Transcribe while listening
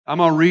I'm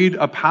going to read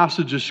a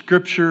passage of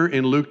Scripture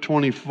in Luke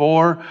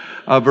 24,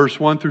 verse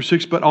 1 through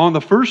 6. But on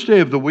the first day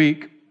of the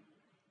week,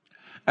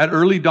 at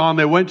early dawn,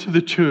 they went to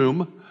the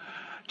tomb,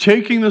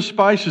 taking the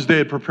spices they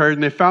had prepared,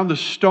 and they found the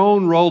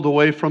stone rolled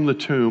away from the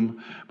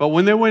tomb. But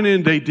when they went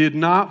in, they did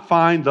not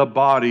find the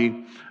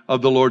body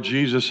of the Lord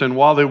Jesus. And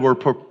while they were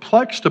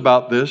perplexed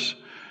about this,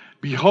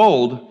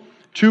 behold,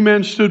 two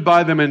men stood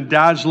by them in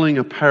dazzling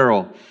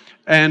apparel.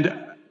 And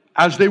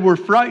as they were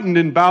frightened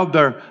and bowed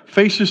their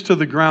faces to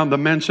the ground, the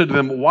men said to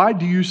them, "Why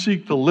do you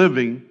seek the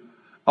living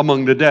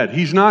among the dead?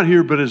 He's not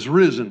here, but is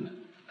risen.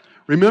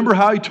 Remember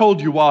how he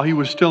told you while he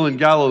was still in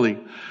Galilee."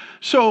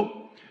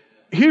 So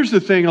here's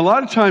the thing. A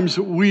lot of times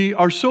we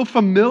are so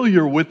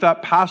familiar with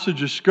that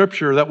passage of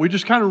Scripture that we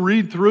just kind of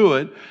read through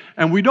it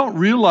and we don't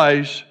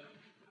realize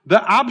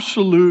the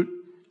absolute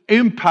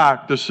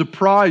impact, the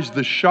surprise,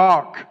 the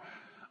shock.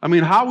 I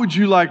mean, how would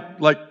you like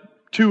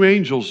two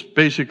angels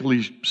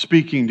basically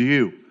speaking to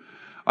you?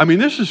 I mean,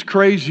 this is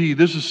crazy.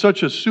 This is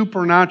such a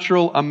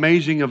supernatural,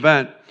 amazing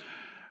event.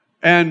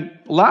 And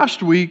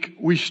last week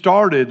we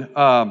started,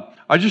 I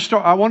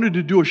wanted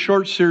to do a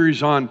short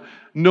series on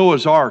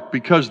Noah's Ark,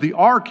 because the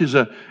ark is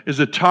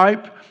a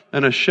type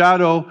and a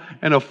shadow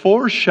and a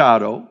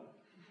foreshadow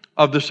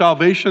of the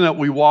salvation that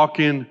we walk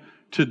in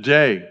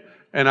today.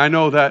 And I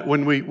know that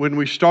when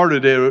we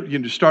started it,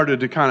 you started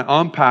to kind of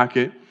unpack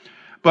it.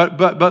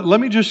 But let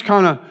me just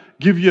kind of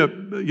give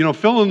you,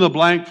 fill in the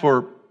blank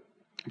for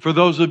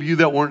those of you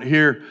that weren't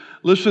here.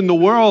 Listen, the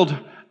world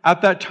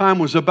at that time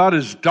was about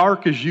as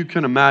dark as you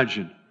can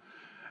imagine.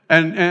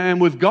 And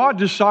with God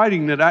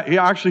deciding that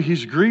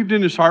he's grieved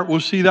in his heart, we'll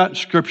see that in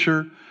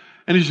Scripture,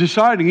 and he's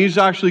deciding he's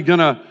actually going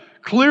to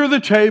clear the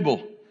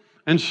table.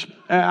 And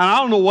I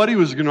don't know what he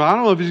was going to, I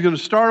don't know if he's going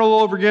to start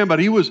all over again, but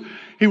he was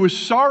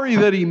sorry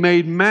that he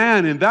made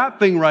man, and that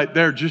thing right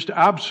there just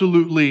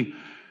absolutely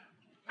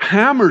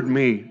hammered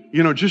me,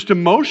 just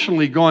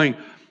emotionally going,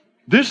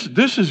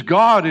 this is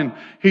God, and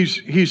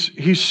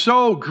he's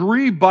so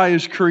grieved by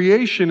his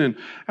creation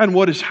and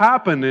what has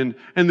happened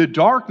and the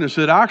darkness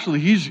that actually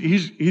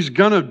he's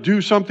going to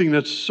do something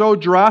that's so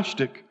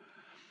drastic.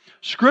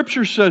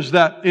 Scripture says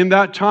that in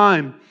that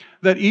time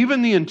that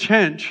even the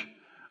intent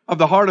of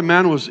the heart of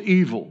man was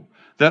evil,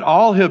 that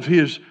all of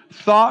his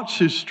thoughts,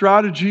 his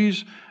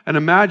strategies, and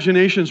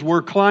imaginations were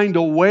inclined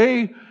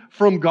away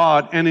from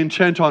God and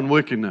intent on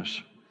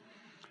wickedness.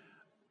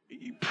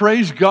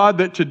 Praise God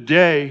that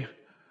today,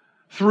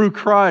 through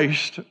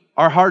Christ,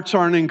 our hearts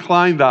aren't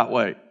inclined that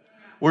way.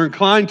 We're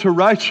inclined to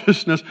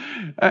righteousness.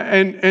 But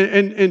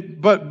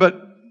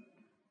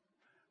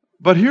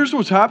here's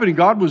what's happening.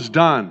 God was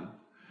done.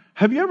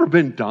 Have you ever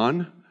been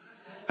done?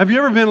 Have you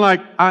ever been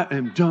like, I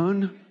am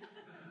done?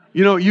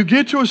 You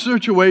get to a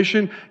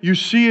situation, you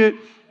see it,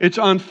 it's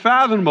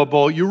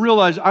unfathomable. You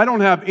realize I don't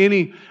have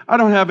any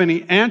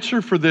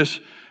answer for this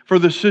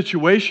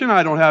situation.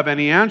 I don't have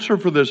any answer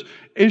for this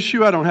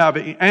issue. I don't have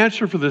any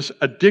answer for this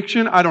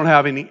addiction. I don't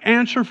have any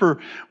answer for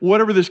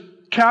whatever this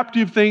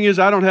captive thing is.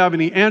 I don't have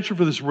any answer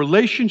for this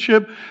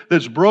relationship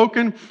that's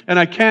broken,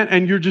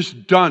 and you're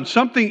just done.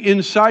 Something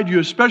inside you,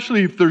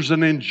 especially if there's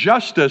an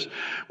injustice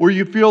where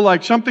you feel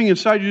like something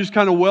inside you just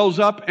kind of wells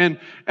up and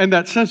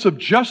that sense of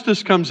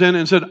justice comes in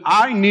and said,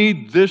 I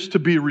need this to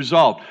be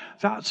resolved.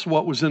 That's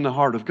what was in the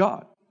heart of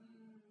God.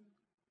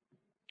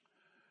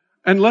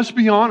 And let's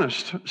be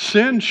honest,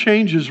 sin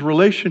changes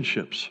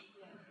relationships.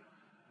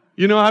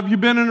 Have you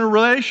been in a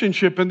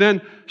relationship and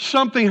then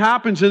something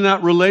happens in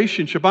that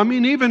relationship? I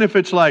mean, even if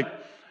it's like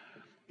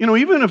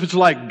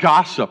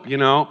gossip,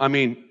 I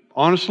mean,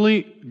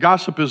 honestly,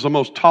 gossip is the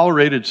most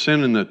tolerated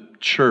sin in the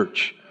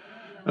church.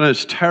 And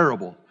it's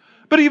terrible.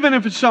 But even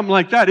if it's something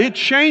like that, it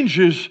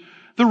changes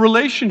the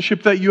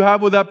relationship that you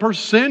have with that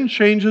person. Sin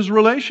changes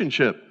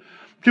relationship.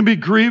 It can be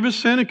grievous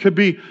sin. It could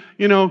be,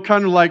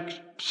 kind of like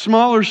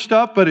smaller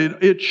stuff, but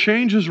it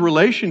changes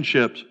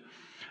relationships.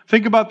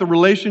 Think about the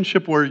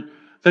relationship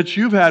that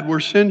you've had where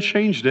sin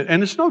changed it.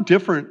 And it's no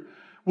different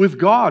with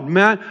God.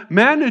 Man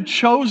had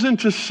chosen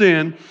to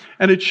sin,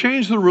 and it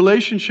changed the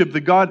relationship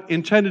that God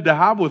intended to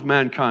have with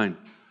mankind.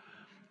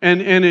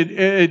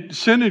 And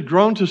sin had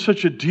grown to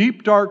such a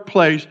deep, dark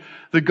place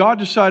that God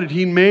decided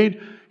He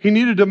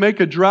needed to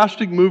make a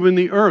drastic move in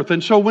the earth.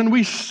 And so when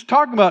we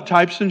talk about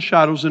types and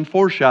shadows and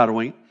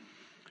foreshadowing,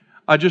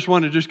 I just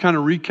want to kind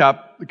of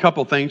recap a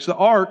couple things. The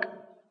ark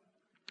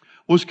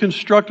was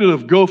constructed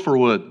of gopher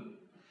wood.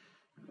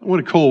 What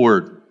a cool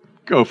word,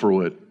 gopher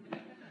wood.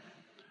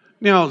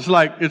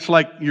 It's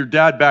like your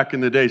dad back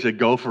in the day said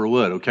gopher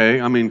wood,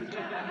 okay? I mean,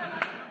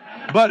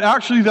 but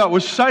actually that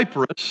was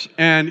cypress,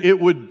 and it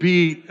would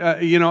be,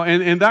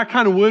 and that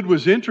kind of wood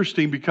was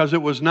interesting because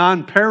it was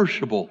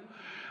non-perishable.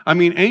 I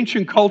mean,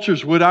 ancient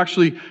cultures would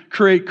actually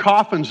create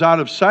coffins out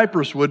of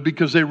cypress wood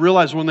because they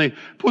realized when they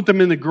put them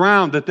in the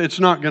ground that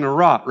it's not going to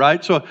rot,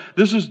 right? So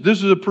this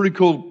is a pretty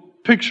cool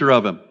picture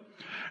of him.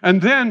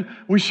 And then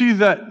we see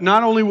that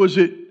not only was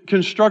it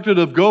constructed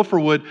of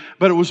gopher wood,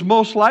 but it was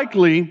most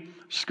likely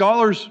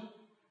scholars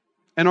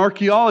and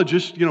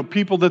archaeologists,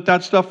 people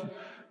that stuff,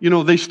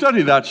 they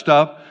study that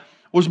stuff,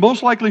 was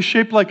most likely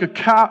shaped like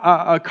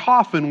a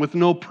coffin with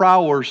no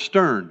prow or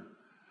stern.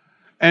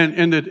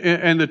 And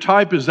the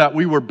type is that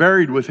we were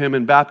buried with him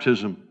in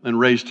baptism and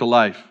raised to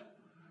life.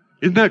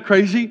 Isn't that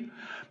crazy?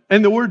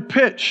 And the word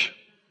pitch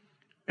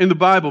in the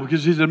Bible,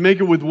 because he said make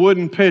it with wood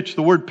and pitch,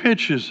 the word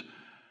pitch is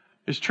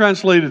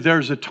translated there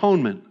as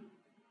atonement.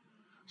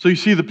 So you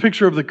see the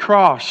picture of the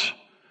cross,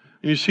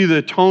 and you see the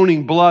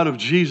atoning blood of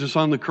Jesus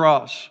on the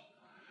cross.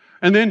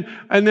 And then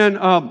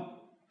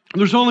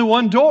there's only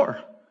one door,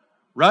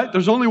 right?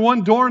 There's only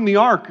one door in the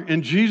ark.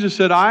 And Jesus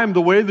said, I am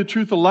the way, the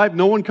truth, the life.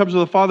 No one comes to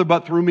the Father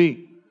but through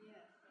me.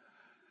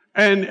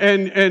 And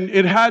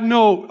it had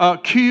no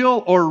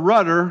keel or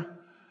rudder,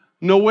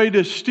 no way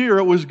to steer.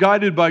 It was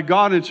guided by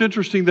God. And it's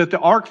interesting that the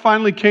ark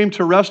finally came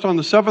to rest on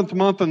the 7th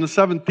month on the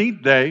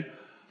 17th day,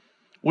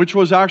 which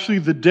was actually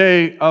the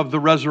day of the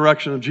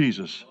resurrection of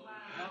Jesus.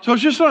 So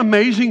it's just an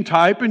amazing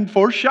type and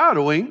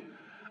foreshadowing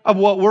of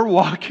what we're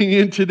walking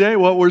in today,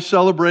 what we're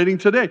celebrating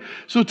today.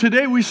 So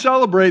today we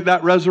celebrate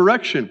that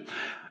resurrection.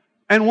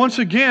 And once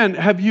again,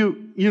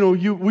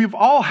 we've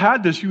all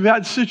had this. You've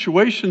had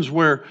situations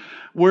where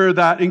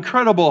that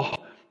incredible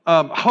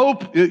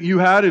hope that you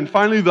had, and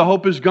finally the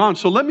hope is gone.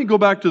 So let me go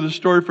back to the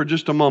story for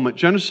just a moment.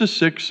 Genesis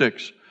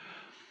 6:6.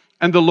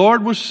 And the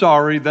Lord was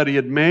sorry that he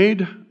had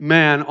made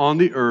man on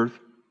the earth,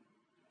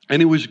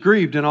 and he was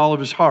grieved in all of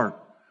his heart.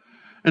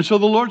 And so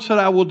the Lord said,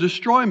 I will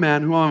destroy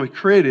man whom I have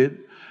created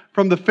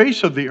from the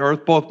face of the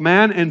earth, both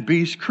man and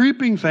beast,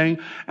 creeping thing,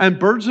 and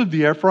birds of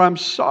the air, for I'm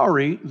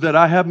sorry that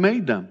I have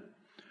made them.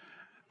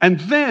 And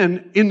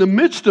then, in the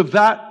midst of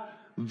that,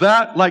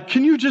 like,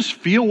 can you just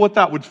feel what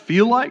that would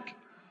feel like?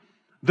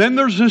 Then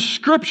there's this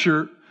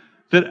scripture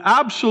that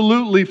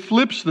absolutely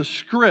flips the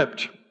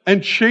script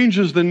and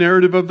changes the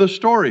narrative of the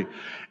story.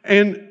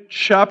 In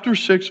chapter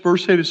 6,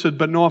 verse 8, it said,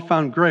 but Noah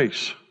found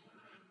grace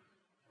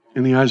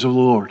in the eyes of the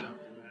Lord.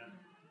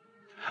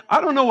 I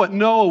don't know what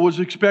Noah was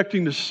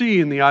expecting to see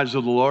in the eyes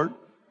of the Lord.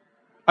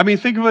 I mean,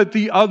 think of it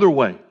the other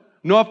way.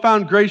 Noah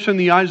found grace in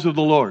the eyes of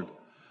the Lord.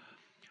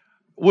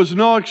 Was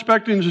Noah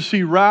expecting to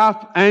see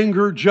wrath,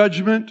 anger,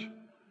 judgment?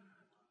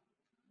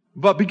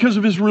 But because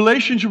of his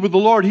relationship with the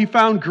Lord, he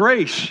found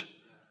grace.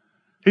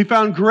 He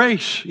found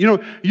grace. You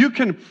know, you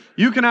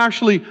can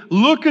actually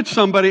look at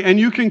somebody and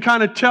you can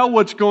kind of tell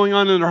what's going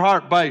on in their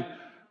heart by,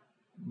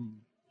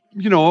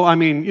 you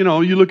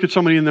look at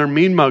somebody and they're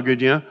mean mugging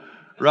you,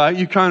 right?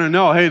 You kind of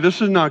know, hey,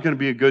 this is not going to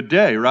be a good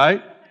day,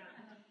 right?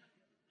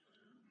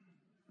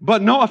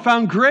 But Noah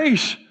found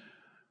grace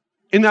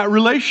in that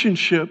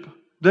relationship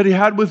that he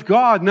had with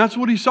God, and that's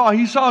what he saw.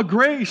 He saw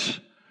grace.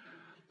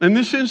 And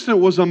this incident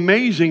was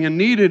amazing and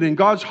needed, and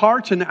God's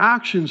hearts and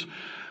actions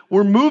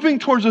were moving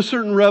towards a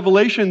certain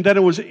revelation that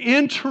it was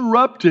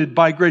interrupted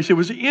by grace. It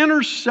was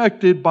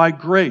intersected by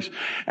grace.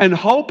 And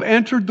hope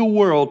entered the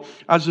world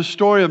as the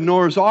story of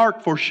Noah's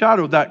Ark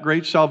foreshadowed that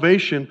great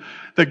salvation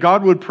that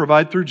God would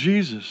provide through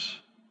Jesus.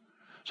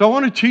 So I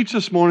want to teach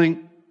this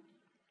morning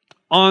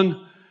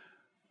on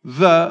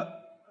the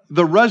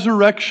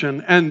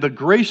resurrection and the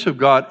grace of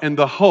God and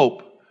the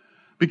hope.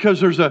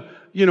 Because there's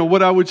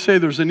what I would say,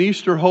 there's an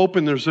Easter hope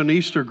and there's an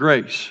Easter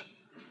grace.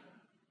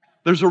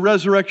 There's a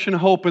resurrection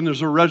hope and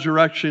there's a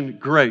resurrection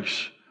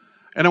grace.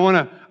 And I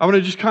want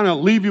to just kind of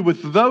leave you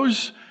with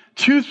those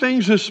two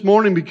things this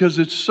morning because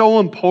it's so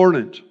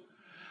important.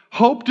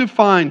 Hope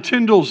defined,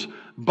 Tyndall's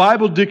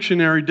Bible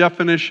Dictionary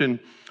definition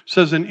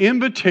says an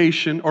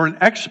invitation or an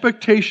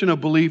expectation of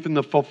belief in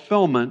the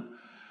fulfillment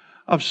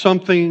of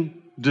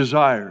something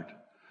desired.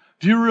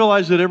 Do you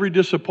realize that every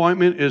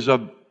disappointment is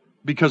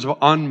because of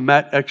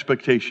unmet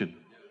expectation?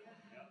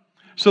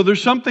 So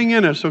there's something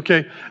in us,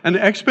 okay? An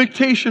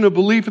expectation of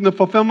belief in the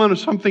fulfillment of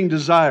something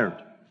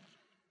desired.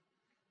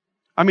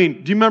 I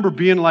mean, do you remember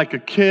being like a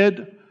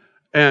kid?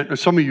 And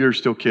some of you are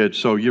still kids,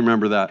 so you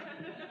remember that.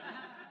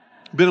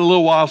 Been a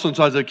little while since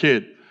I was a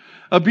kid.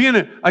 Being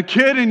a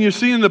kid and you're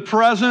seeing the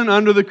present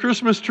under the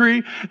Christmas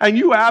tree, and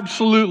you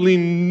absolutely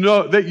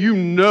know that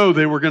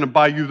they were going to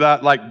buy you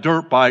that like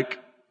dirt bike.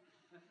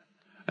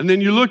 And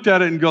then you looked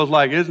at it and goes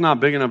like, it's not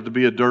big enough to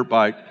be a dirt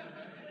bike.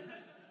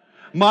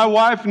 My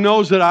wife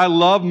knows that I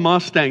love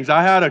Mustangs.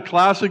 I had a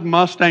classic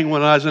Mustang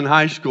when I was in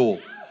high school.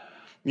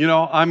 It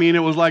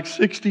was like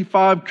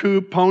 65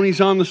 coupe,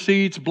 ponies on the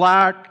seats,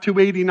 black,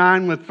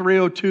 289 with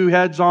 302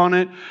 heads on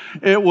it.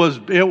 It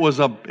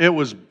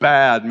was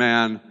bad,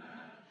 man.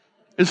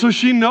 And so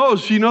she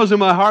knows in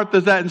my heart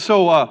that. And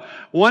so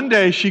one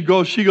day she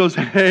goes,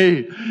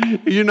 hey,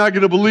 you're not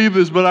going to believe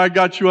this, but I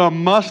got you a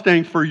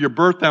Mustang for your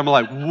birthday. I'm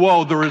like,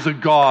 whoa, there is a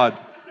God.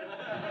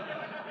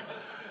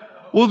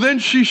 Well, then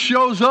she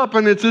shows up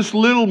and it's this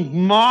little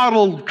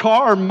model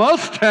car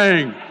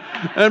Mustang.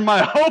 And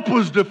my hope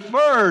was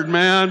deferred,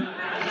 man.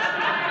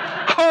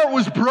 Heart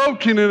was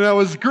broken and I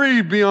was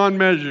grieved beyond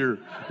measure.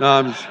 No,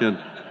 I'm just kidding.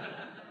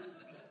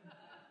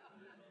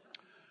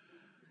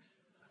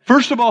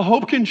 First of all,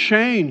 hope can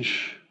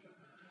change.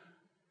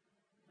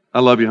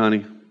 I love you,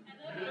 honey.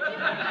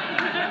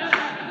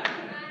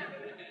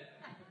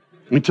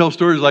 We tell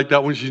stories like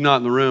that when she's not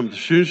in the room. As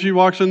soon as she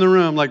walks in the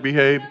room, like,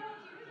 behave.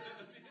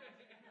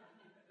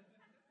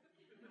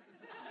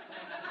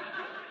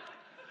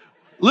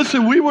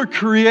 Listen, we were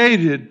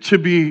created to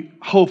be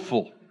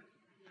hopeful.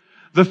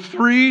 The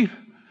three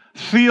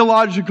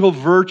theological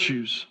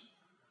virtues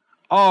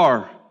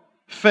are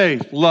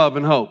faith, love,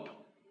 and hope.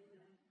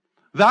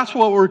 That's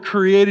what we're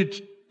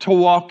created to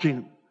walk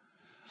in.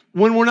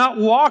 When we're not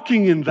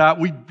walking in that,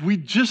 we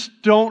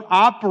just don't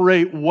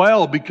operate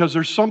well because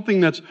there's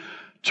something that's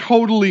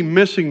totally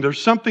missing.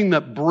 There's something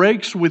that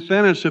breaks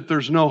within us if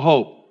there's no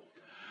hope.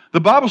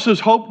 The Bible says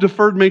hope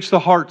deferred makes the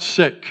heart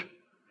sick,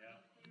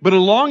 but a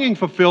longing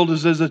fulfilled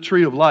is as a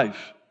tree of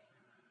life.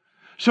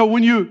 So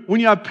when you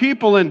have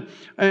people, and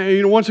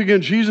once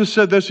again, Jesus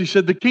said this, He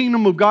said, the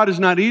kingdom of God is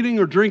not eating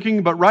or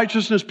drinking, but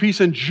righteousness, peace,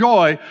 and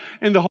joy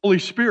in the Holy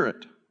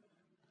Spirit.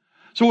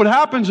 So what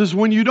happens is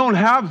when you don't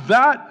have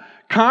that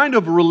kind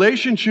of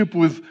relationship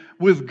with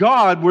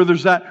God, where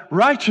there's that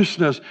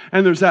righteousness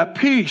and there's that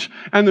peace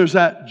and there's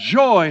that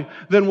joy,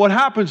 then what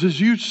happens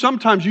is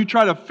sometimes you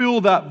try to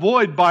fill that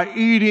void by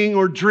eating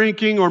or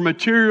drinking or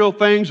material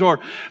things, or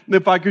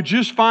if I could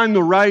just find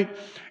the right,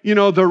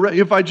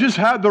 if I just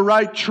had the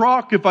right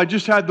truck, if I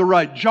just had the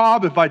right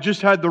job, if I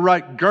just had the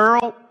right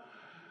girl,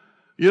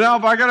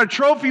 if I got a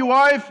trophy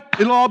wife,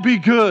 it'll all be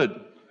good.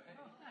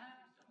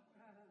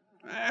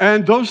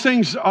 And those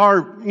things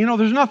are,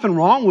 there's nothing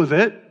wrong with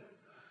it,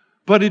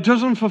 but it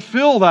doesn't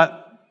fulfill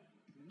that,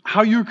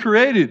 how you're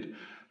created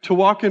to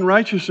walk in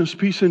righteousness,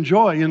 peace, and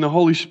joy in the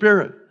Holy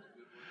Spirit.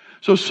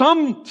 So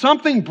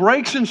something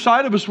breaks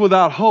inside of us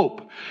without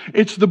hope.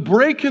 It's the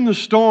break in the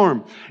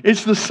storm.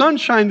 It's the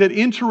sunshine that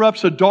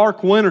interrupts a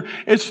dark winter.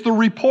 It's the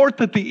report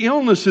that the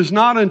illness is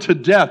not unto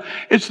death.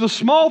 It's the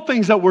small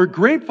things that we're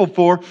grateful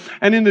for.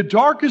 And in the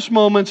darkest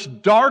moments,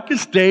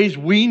 darkest days,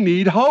 we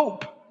need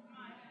hope.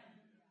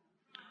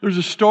 There's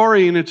a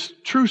story, and it's a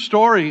true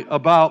story,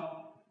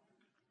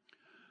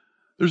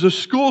 there's a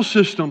school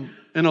system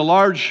in a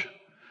large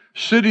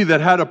city that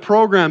had a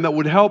program that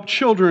would help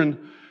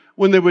children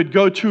when they would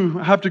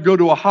have to go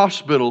to a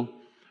hospital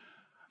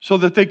so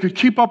that they could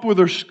keep up with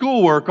their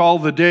schoolwork all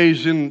the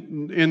days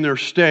in their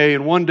stay.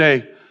 And one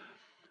day,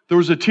 there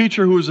was a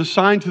teacher who was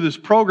assigned to this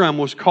program,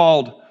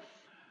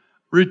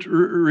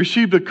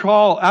 received a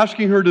call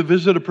asking her to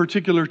visit a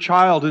particular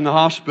child in the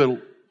hospital.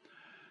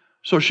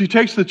 So she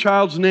takes the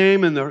child's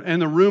name and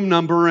the room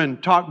number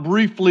and talked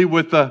briefly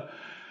with the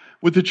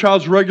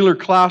child's regular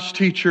class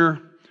teacher,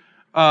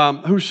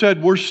 who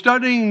said, we're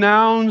studying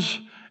nouns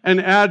and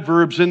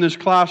adverbs in this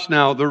class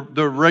now,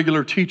 the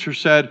regular teacher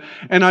said,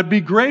 and I'd be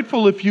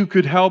grateful if you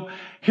could help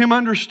him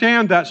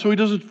understand that so he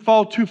doesn't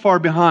fall too far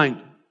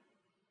behind.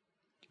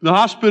 The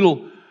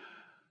hospital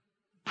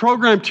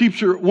program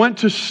teacher went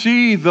to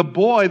see the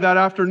boy that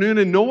afternoon,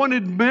 and no one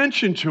had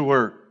mentioned to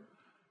her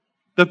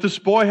that this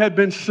boy had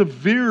been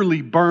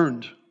severely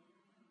burned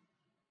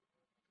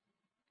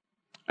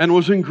and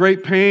was in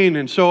great pain,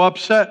 and so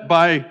upset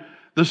by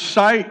the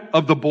sight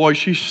of the boy,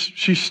 she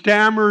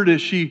stammered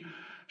as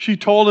she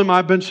told him,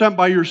 I've been sent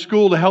by your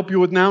school to help you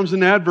with nouns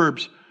and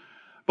adverbs.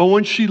 But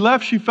when she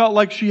left, she felt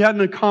like she hadn't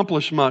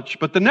accomplished much.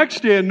 But the next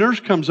day, a nurse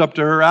comes up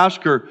to her,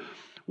 asks her,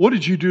 what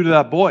did you do to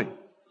that boy?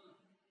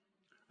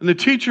 And the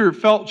teacher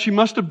felt she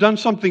must have done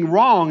something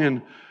wrong,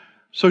 and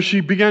so she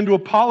began to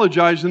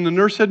apologize, and the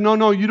nurse said,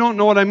 no, you don't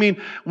know what I mean.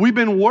 We've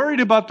been worried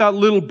about that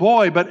little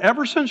boy, but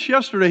ever since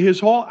yesterday, his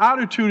whole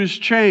attitude has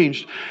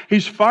changed.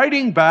 He's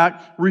fighting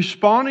back,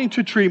 responding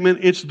to treatment.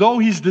 It's though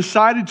he's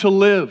decided to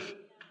live.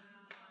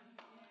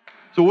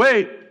 So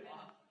wait,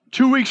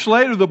 2 weeks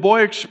later, the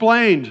boy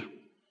explained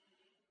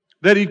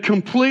that he'd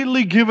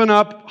completely given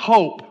up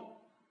hope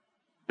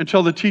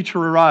until the teacher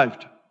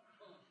arrived.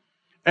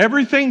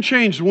 Everything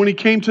changed when he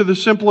came to the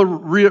simpler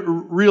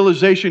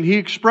realization. He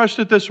expressed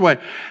it this way.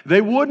 They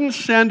wouldn't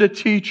send a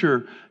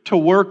teacher to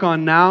work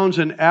on nouns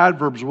and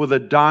adverbs with a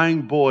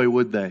dying boy,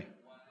 would they?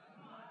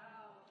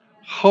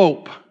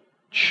 Hope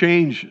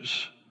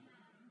changes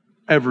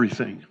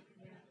everything.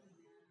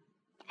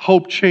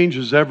 Hope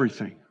changes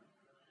everything.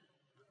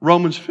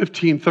 Romans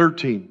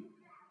 15:13.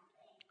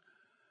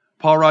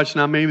 Paul writes,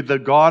 now may the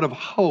God of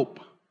hope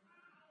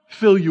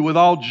fill you with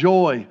all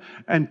joy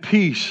and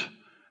peace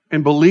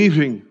in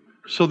believing,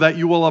 so that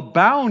you will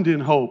abound in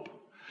hope,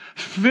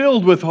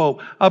 filled with hope,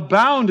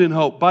 abound in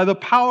hope by the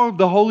power of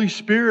the Holy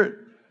Spirit.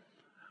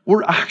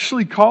 We're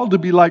actually called to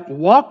be like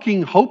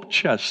walking hope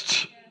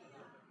chests.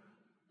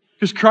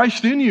 Because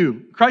Christ in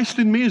you, Christ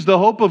in me is the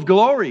hope of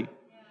glory.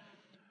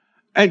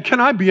 And can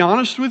I be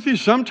honest with you?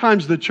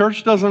 Sometimes the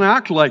church doesn't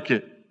act like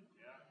it.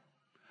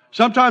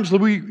 Sometimes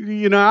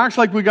we, acts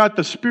like we got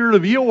the spirit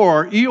of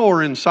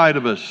Eeyore inside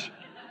of us.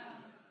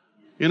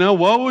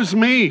 Woe is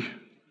me.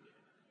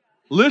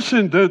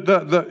 Listen,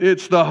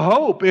 it's the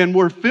hope, and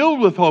we're filled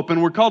with hope,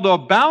 and we're called to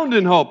abound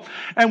in hope.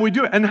 And we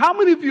do it. And how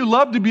many of you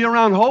love to be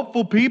around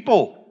hopeful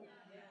people?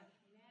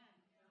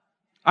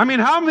 I mean,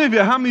 how many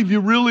of you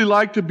really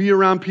like to be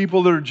around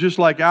people that are just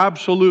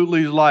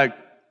absolutely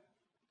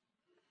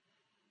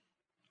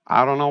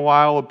I don't know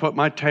why I would put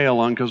my tail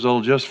on because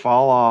it'll just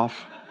fall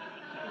off.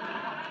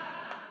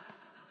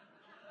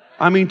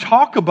 I mean,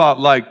 talk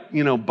about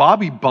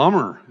Bobby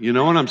Bummer, you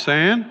know what I'm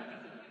saying?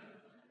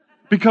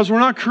 Because we're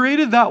not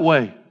created that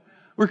way.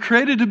 We're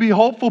created to be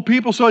hopeful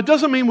people. So it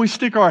doesn't mean we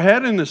stick our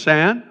head in the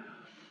sand.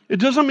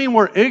 It doesn't mean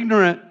we're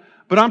ignorant.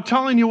 But I'm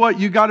telling you what,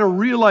 you got to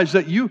realize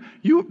that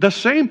the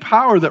same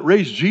power that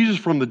raised Jesus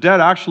from the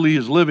dead actually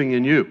is living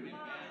in you.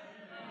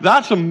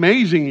 That's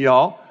amazing,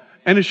 y'all.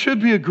 And it should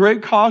be a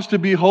great cause to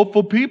be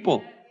hopeful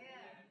people.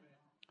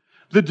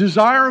 The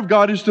desire of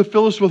God is to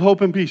fill us with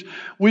hope and peace.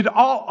 We'd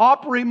all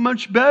operate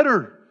much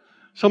better.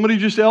 Somebody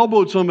just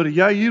elbowed somebody.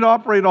 Yeah, you'd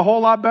operate a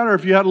whole lot better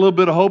if you had a little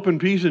bit of hope and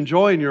peace and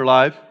joy in your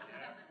life.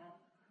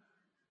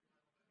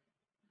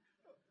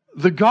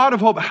 The God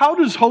of hope. How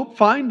does hope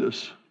find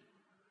us?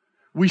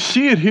 We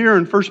see it here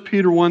in 1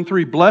 Peter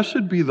 1:3.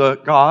 Blessed be the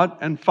God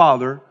and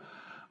Father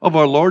of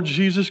our Lord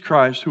Jesus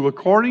Christ, who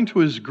according to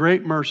His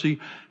great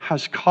mercy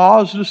has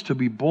caused us to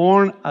be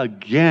born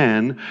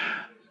again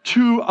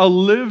to a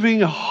living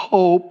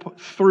hope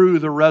through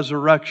the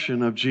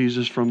resurrection of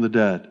Jesus from the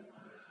dead.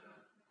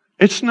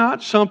 It's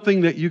not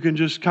something that you can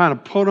just kind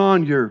of put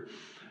on your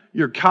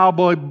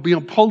cowboy,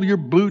 pull your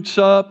boots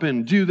up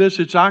and do this.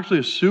 It's actually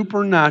a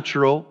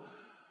supernatural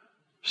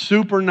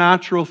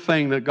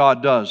thing that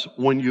God does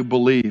when you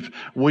believe,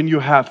 when you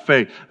have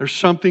faith. There's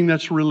something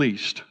that's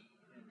released.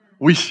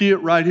 We see it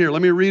right here.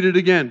 Let me read it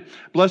again.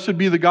 Blessed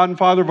be the God and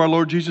Father of our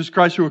Lord Jesus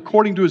Christ, who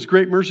according to His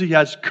great mercy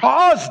has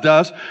caused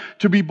us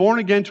to be born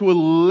again to a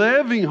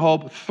living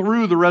hope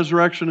through the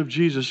resurrection of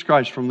Jesus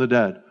Christ from the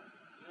dead.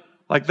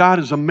 Like, that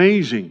is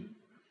amazing.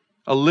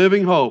 A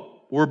living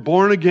hope. We're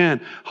born again.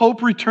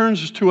 Hope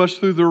returns to us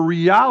through the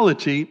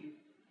reality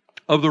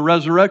of the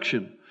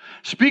resurrection.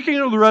 Speaking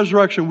of the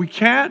resurrection, we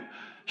can't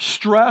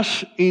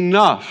stress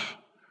enough.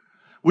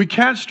 We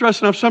can't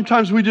stress enough.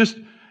 Sometimes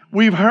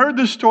we've heard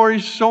this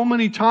story so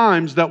many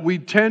times that we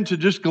tend to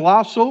just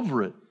gloss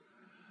over it.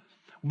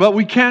 But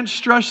we can't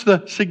stress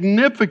the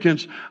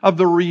significance of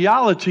the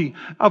reality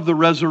of the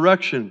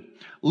resurrection.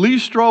 Lee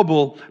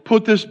Strobel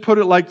put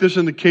it like this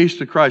in the Case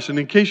to Christ. And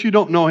in case you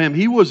don't know him,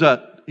 he was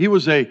a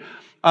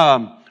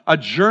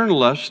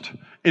journalist,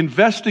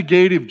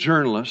 investigative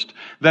journalist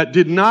that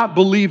did not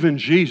believe in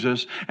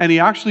Jesus, and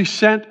he actually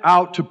sent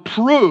out to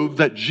prove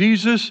that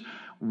Jesus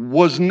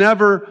was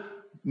never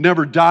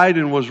died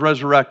and was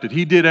resurrected.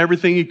 He did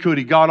everything he could.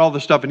 He got all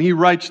the stuff, and he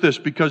writes this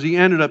because he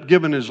ended up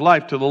giving his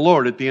life to the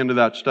Lord at the end of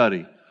that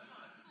study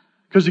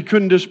because he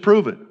couldn't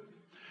disprove it.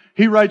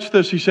 He writes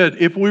this. He said,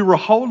 if we were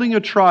holding a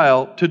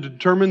trial to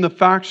determine the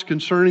facts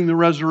concerning the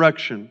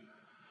resurrection,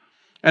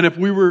 and if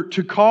we were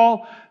to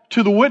call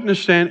to the witness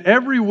stand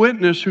every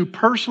witness who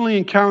personally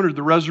encountered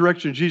the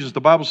resurrection of Jesus, the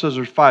Bible says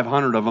there's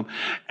 500 of them,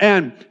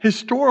 and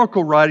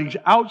historical writings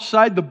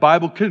outside the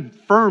Bible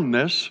confirm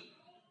this,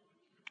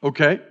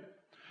 okay?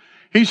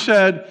 He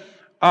said,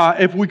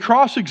 if we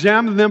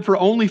cross-examined them for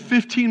only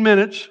 15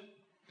 minutes,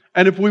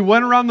 and if we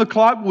went around the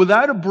clock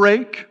without a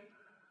break,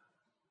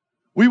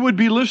 we would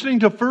be listening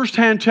to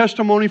first-hand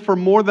testimony for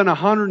more than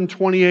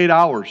 128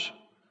 hours.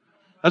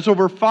 That's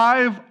over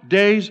 5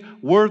 days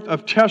worth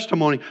of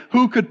testimony.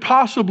 Who could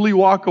possibly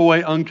walk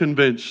away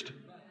unconvinced?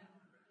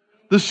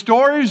 The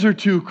stories are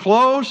too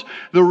close.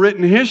 The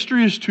written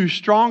history is too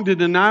strong to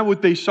deny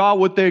what they saw,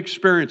 what they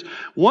experienced.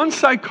 One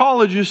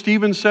psychologist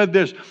even said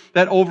this,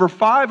 that over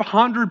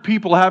 500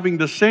 people having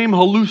the same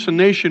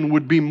hallucination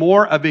would be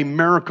more of a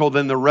miracle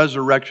than the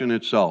resurrection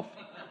itself.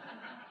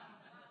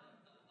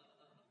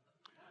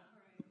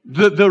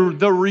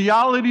 The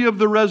reality of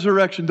the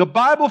resurrection. The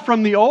Bible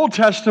from the Old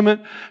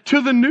Testament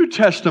to the New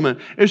Testament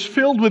is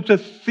filled with the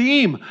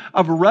theme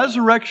of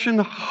resurrection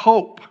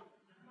hope.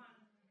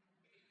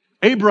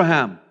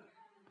 Abraham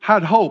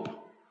had hope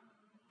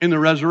in the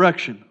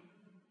resurrection.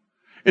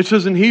 It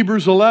says in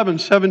Hebrews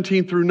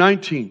 11:17 through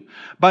 19,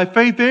 by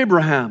faith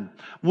Abraham,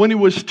 when he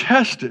was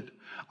tested,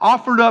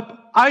 offered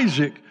up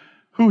Isaac,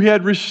 who he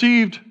had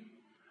received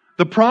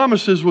the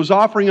promises, was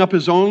offering up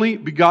his only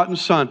begotten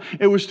son.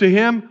 It was to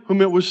him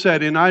whom it was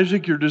said, in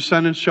Isaac your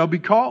descendants shall be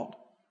called.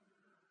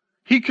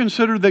 He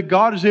considered that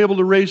God is able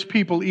to raise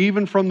people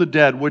even from the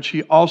dead, which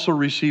he also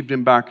received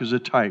him back as a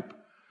type.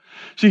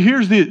 See,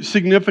 here's the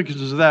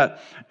significance of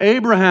that.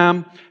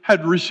 Abraham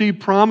had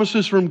received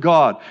promises from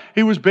God.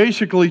 He was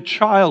basically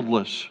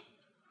childless.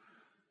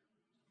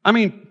 I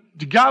mean,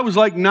 the guy was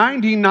like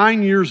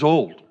 99 years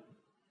old.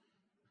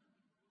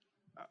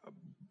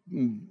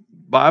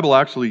 Bible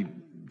actually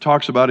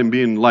talks about him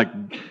being like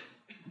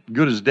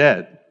good as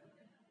dead.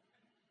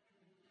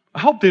 I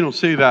hope they don't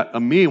say that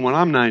of me when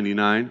I'm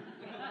 99.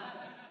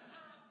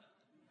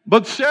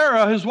 But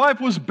Sarah, his wife,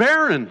 was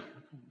barren.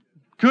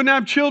 Couldn't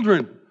have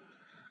children.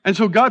 And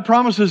so God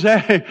promises,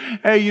 hey,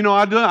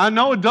 I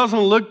know it doesn't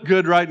look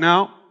good right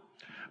now,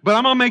 but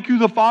I'm going to make you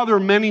the father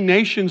of many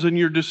nations, and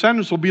your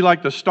descendants will be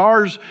like the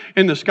stars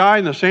in the sky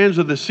and the sands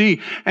of the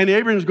sea. And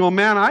Abraham's going,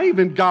 man, I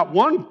ain't got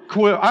one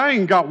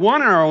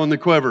arrow in the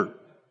quiver.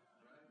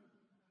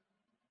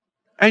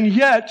 And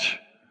yet,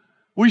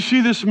 we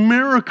see this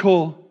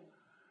miracle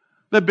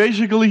that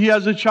basically he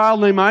has a child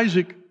named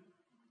Isaac.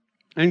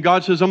 And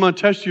God says, I'm going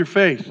to test your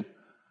faith.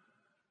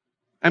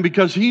 And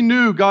because he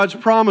knew God's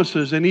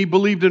promises and he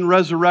believed in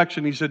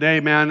resurrection, he said, hey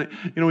man,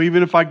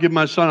 even if I give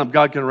my son up,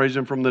 God can raise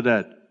him from the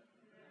dead.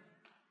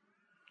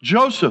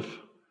 Joseph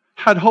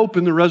had hope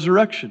in the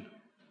resurrection.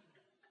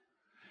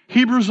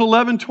 Hebrews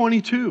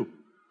 11:22.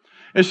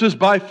 It says,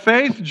 by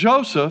faith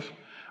Joseph,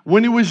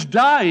 when he was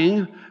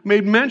dying,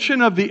 made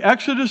mention of the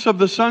exodus of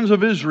the sons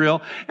of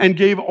Israel and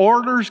gave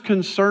orders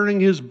concerning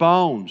his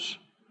bones.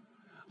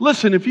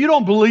 Listen, if you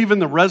don't believe in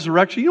the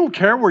resurrection, you don't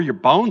care where your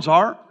bones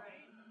are.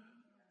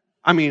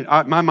 I mean,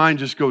 my mind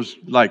just goes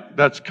like,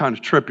 that's kind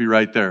of trippy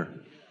right there.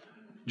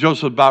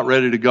 Joseph's about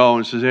ready to go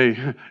and says,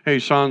 hey,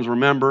 sons,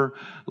 remember,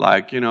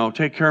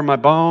 take care of my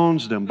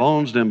bones, them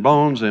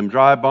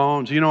dry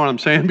bones. You know what I'm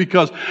saying?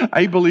 Because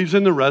he believes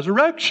in the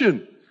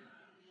resurrection.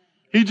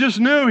 He just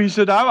knew. He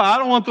said, I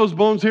don't want those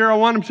bones here. I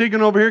want them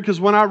taken over here because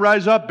when I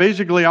rise up,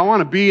 basically, I want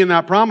to be in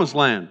that promised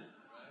land.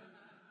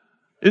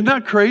 Isn't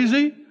that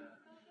crazy?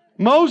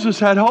 Moses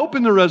had hope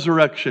in the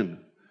resurrection.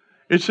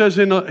 It says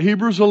in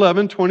Hebrews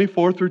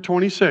 11:24 through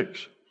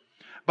 26.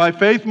 By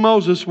faith,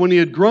 Moses, when he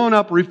had grown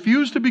up,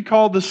 refused to be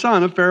called the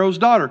son of Pharaoh's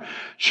daughter,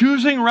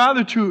 choosing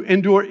rather to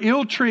endure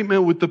ill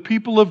treatment with the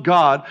people of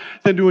God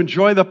than to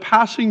enjoy the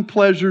passing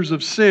pleasures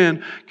of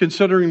sin,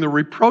 considering the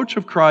reproach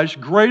of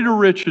Christ greater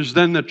riches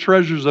than the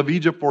treasures of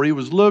Egypt, for he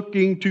was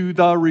looking to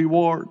the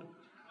reward.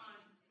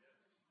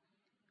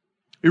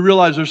 He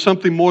realized there's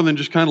something more than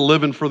just kind of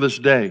living for this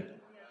day.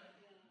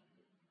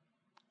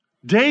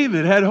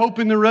 David had hope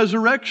in the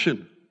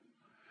resurrection.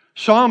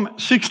 Psalm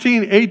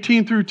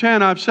 16:18 through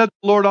 10, I've set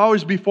the Lord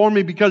always before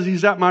me because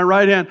he's at my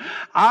right hand.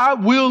 I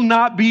will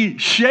not be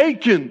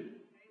shaken.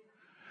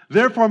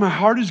 Therefore my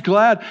heart is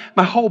glad.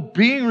 My whole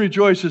being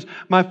rejoices.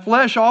 My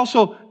flesh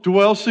also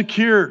dwells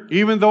secure,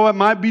 even though it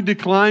might be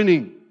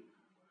declining.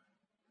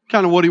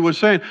 Kind of what he was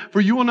saying. For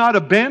you will not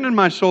abandon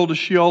my soul to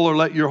Sheol or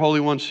let your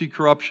Holy One see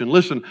corruption.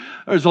 Listen,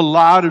 there's a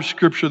lot of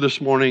scripture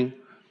this morning.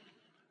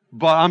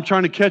 But I'm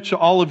trying to catch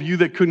all of you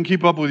that couldn't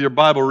keep up with your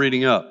Bible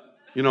reading up.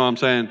 You know what I'm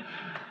saying?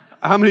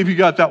 How many of you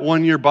got that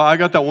 1 year Bible? I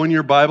got that 1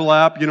 year Bible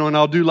app, and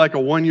I'll do like a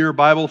 1 year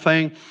Bible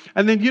thing.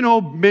 And then,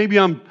 maybe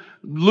I'm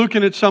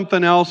looking at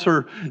something else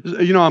or,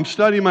 I'm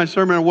studying my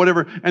sermon or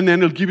whatever. And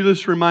then it'll give you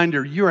this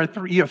reminder. You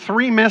have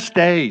 3 missed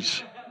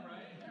days.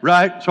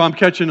 Right? So I'm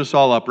catching us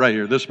all up right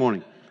here this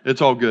morning.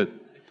 It's all good.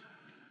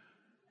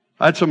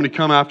 I had somebody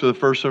come after the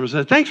first service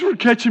and say, thanks for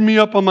catching me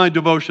up on my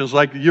devotions.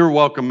 Like, you're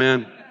welcome,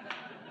 man.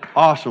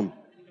 Awesome.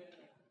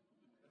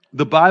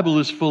 The Bible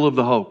is full of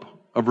the hope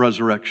of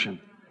resurrection.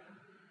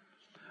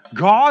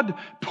 God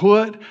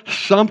put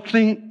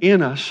something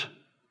in us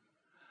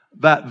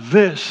that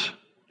this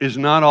is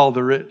not all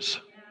there is.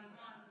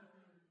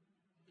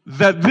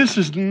 That this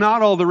is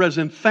not all there is.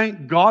 And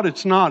thank God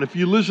it's not. If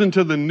you listen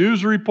to the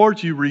news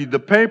reports, you read the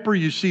paper,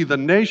 you see the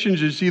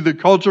nations, you see the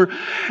culture,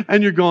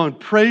 and you're going,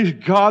 praise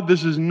God,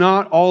 this is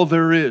not all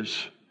there is.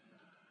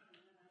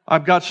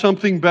 I've got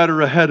something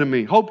better ahead of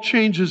me. Hope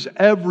changes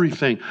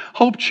everything.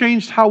 Hope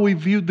changed how we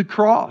viewed the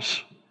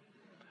cross.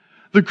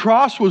 The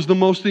cross was the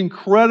most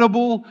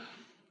incredible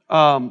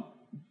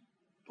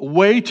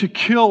way to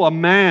kill a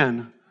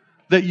man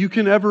that you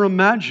can ever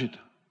imagine.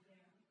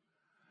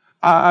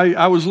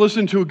 I was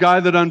listening to a guy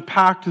that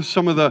unpacked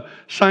some of the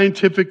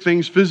scientific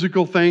things,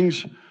 physical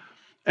things,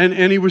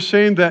 and he was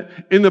saying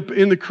that in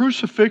the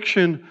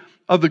crucifixion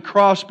of the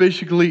cross,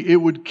 basically it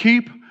would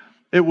keep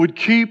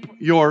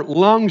your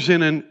lungs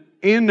in an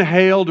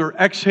inhaled or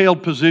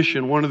exhaled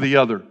position, one or the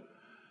other.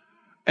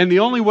 And the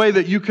only way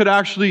that you could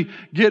actually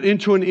get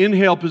into an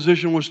inhale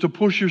position was to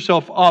push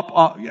yourself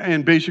up,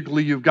 and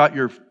basically you've got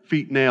your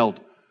feet nailed.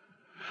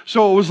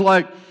 So it was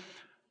like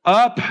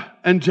up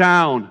and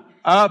down,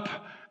 up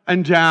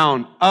and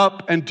down,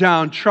 up and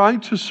down,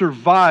 trying to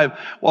survive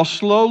while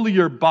slowly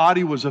your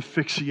body was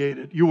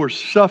asphyxiated. You were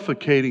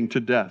suffocating to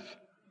death.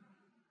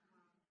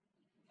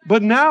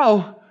 But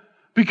now,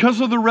 because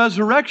of the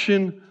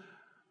resurrection,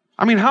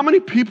 how many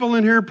people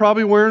in here are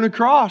probably wearing a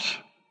cross?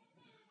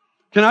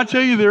 Can I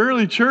tell you, the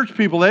early church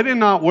people, they did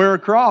not wear a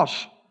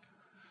cross.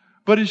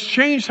 But it's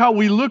changed how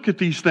we look at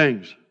these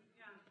things.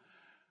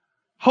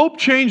 Hope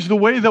changed the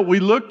way that we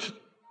looked.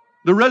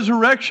 The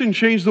resurrection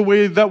changed the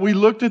way that we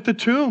looked at the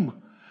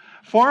tomb.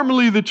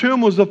 Formerly, the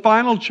tomb was the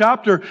final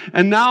chapter,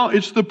 and now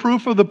it's the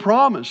proof of the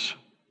promise.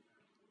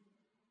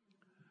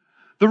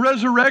 The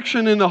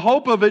resurrection and the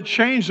hope of it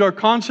changed our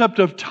concept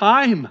of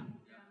time.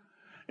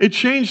 It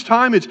changed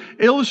time. It's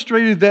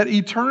illustrated that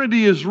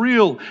eternity is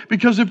real.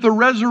 Because if the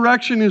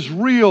resurrection is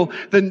real,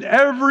 then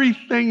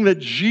everything that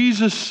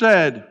Jesus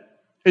said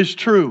is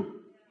true.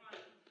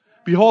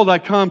 Behold, I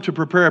come to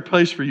prepare a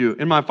place for you.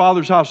 In my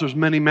Father's house, there's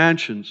many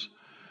mansions.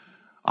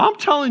 I'm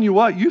telling you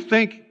what, you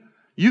think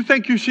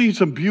you've seen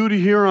some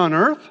beauty here on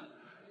earth?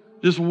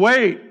 Just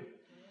wait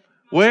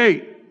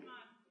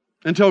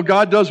until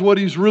God does what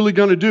He's really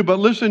going to do. But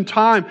listen,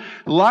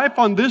 life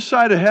on this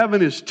side of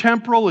heaven is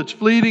temporal, it's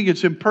fleeting,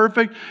 it's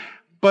imperfect,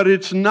 but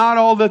it's not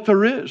all that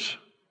there is.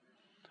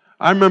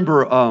 I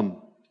remember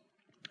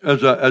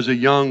as a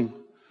young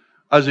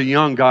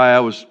guy, I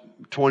was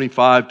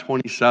 25,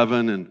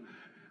 27, and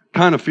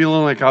kind of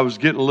feeling like I was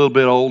getting a little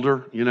bit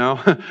older,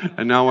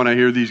 And now when I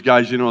hear these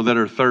guys, that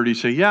are 30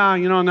 say, yeah,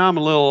 now I'm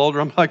a little older,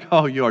 I'm like,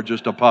 oh, you are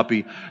just a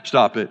puppy.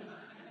 Stop it.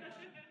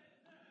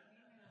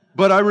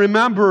 But I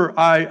remember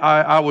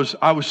I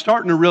was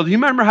starting to realize.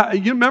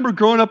 You remember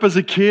growing up as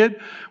a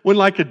kid when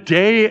like a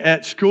day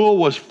at school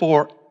was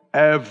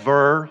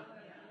forever.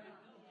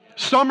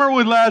 Summer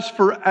would last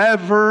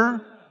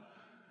forever.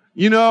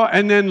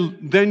 And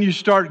then you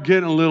start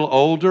getting a little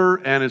older,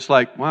 and it's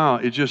like, wow,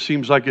 it just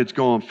seems like it's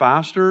going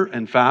faster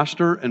and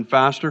faster and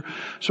faster.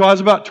 So I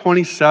was about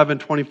 25,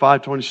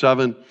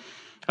 27,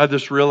 I had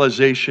this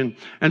realization.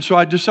 And so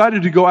I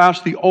decided to go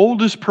ask the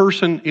oldest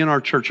person in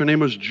our church. Her name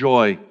was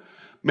Joy.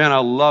 Man, I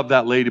love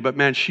that lady, but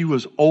man, she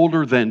was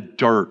older than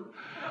dirt.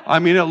 I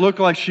mean, it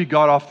looked like she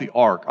got off the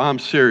ark. I'm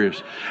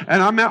serious.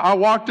 And I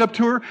walked up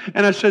to her,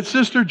 and I said,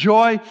 Sister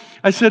Joy,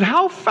 I said,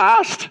 how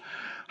fast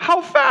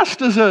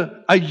does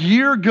a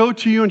year go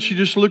to you? And she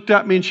just looked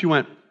at me and she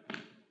went,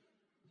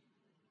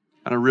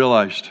 and I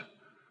realized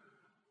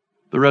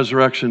the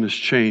resurrection has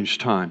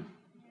changed time,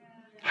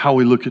 how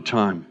we look at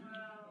time.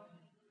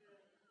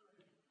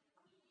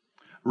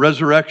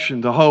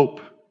 Resurrection, the hope,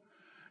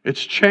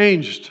 it's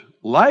changed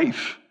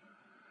life.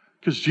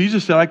 Because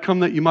Jesus said, I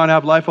come that you might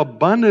have life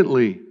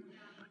abundantly.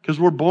 Because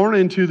we're born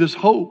into this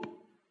hope.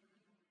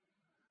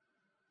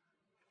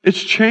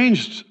 It's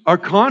changed our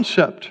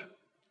concept.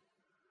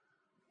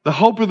 The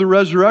hope of the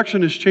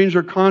resurrection has changed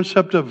our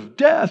concept of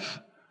death.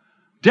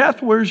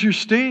 Death, where's your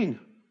sting?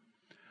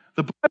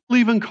 The Bible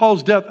even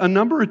calls death a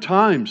number of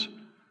times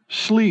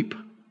sleep.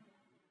 Isn't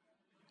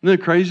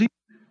that crazy?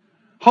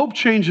 Hope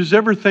changes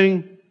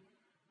everything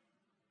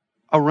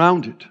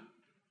around it.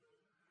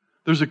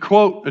 There's a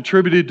quote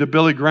attributed to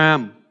Billy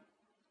Graham.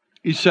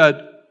 He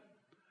said,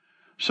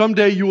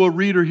 someday you will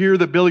read or hear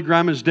that Billy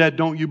Graham is dead.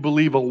 Don't you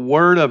believe a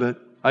word of it.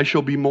 I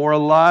shall be more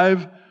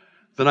alive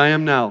than I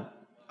am now.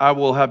 I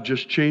will have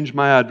just changed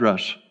my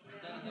address.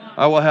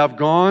 I will have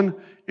gone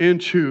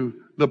into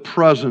the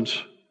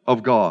presence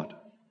of God.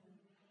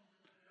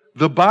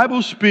 The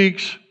Bible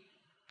speaks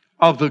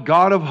of the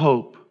God of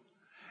hope,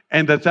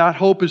 and that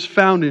hope is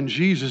found in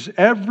Jesus.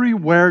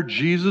 Everywhere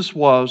Jesus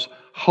was,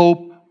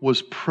 hope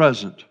was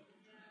present.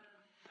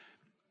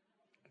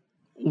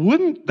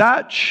 Wouldn't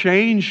that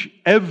change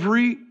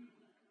every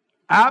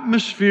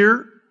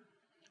atmosphere,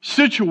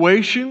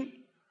 situation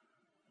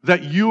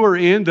that you are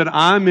in, that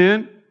I'm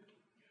in,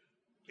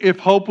 if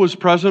hope was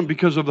present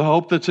because of the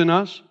hope that's in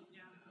us?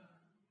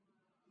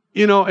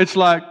 It's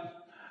like,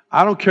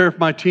 I don't care if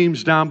my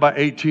team's down by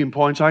 18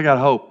 points, I got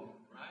hope.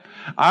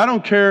 I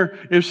don't care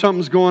if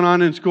something's going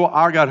on in school,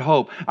 I got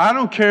hope. I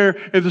don't care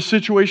if the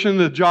situation in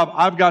the job,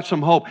 I've got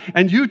some hope.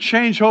 And you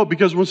change hope,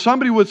 because when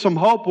somebody with some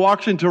hope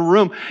walks into a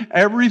room,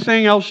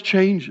 everything else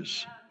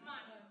changes.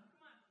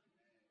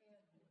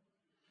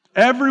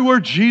 Everywhere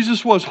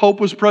Jesus was, hope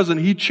was present.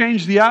 He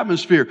changed the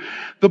atmosphere.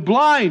 The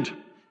blind,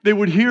 they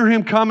would hear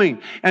Him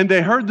coming, and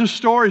they heard the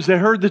stories, they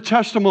heard the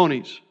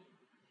testimonies.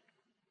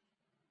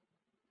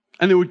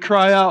 And they would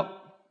cry out,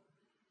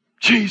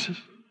 Jesus,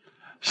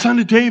 Son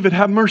of David,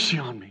 have mercy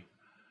on me.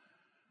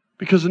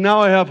 Because now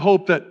I have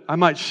hope that I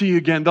might see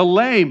again. The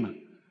lame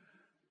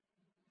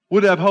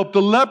would have hope.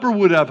 The leper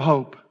would have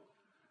hope.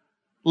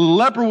 The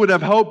leper would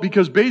have hope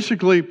because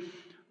basically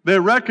they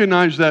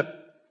recognize that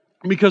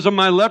because of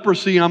my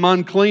leprosy, I'm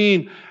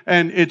unclean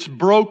and it's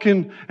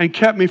broken and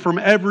kept me from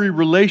every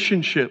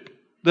relationship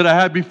that I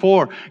had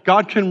before.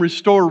 God can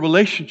restore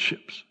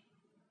relationships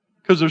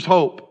because there's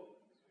hope.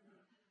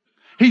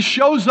 He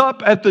shows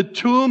up at the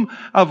tomb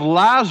of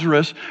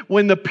Lazarus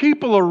when the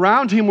people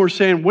around him were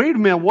saying, wait a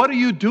minute, what are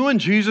you doing,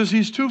 Jesus?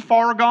 He's too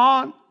far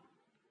gone.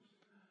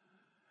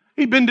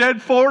 He'd been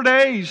dead 4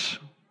 days.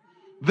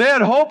 They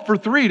had hope for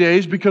 3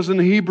 days because in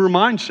the Hebrew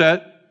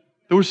mindset,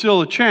 there was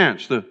still a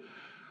chance. The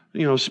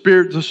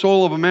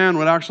soul of a man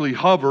would actually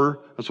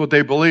hover, that's what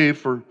they believe,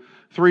 for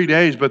 3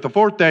 days. But the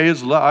fourth day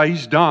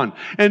he's done.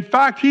 In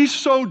fact, he's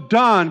so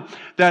done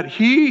that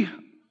he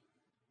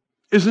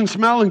isn't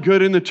smelling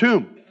good in the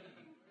tomb.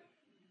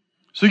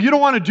 So you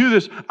don't want to do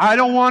this. I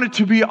don't want it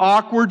to be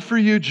awkward for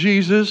you,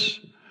 Jesus.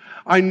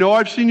 I know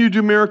I've seen you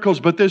do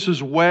miracles, but this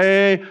is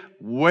way,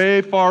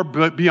 way far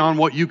beyond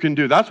what you can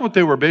do. That's what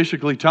they were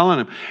basically telling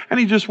him. And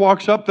he just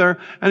walks up there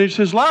and he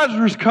says,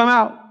 Lazarus, come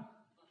out.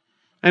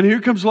 And here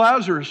comes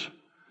Lazarus.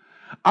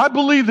 I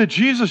believe that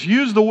Jesus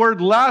used the word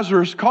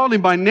Lazarus, called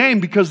him by name,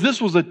 because this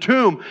was a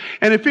tomb.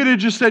 And if it had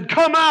just said,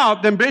 come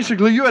out, then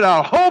basically you had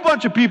a whole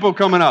bunch of people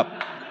coming up.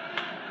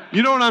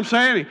 You know what I'm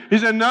saying? He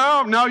said,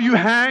 no, you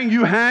hang.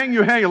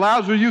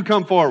 Lazarus, you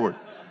come forward.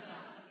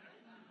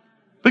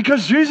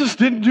 Because Jesus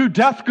didn't do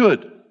death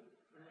good.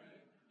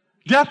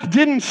 Death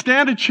didn't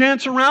stand a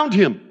chance around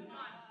him.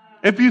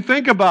 If you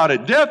think about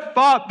it, death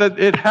thought that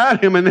it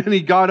had him and then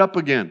he got up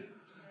again.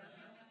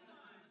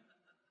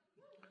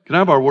 Can I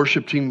have our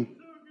worship team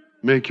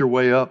make your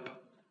way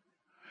up?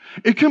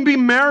 It can be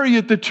Mary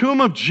at the tomb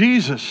of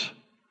Jesus,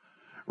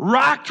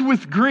 racked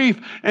with grief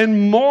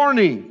and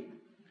mourning,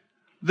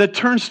 that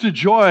turns to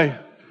joy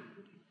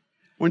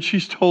when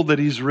she's told that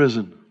he's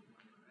risen.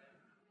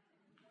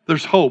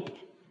 There's hope.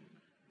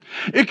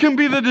 It can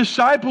be the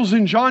disciples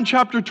in John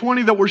chapter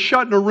 20 that were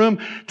shut in a room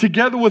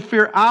together with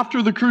fear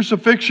after the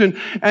crucifixion,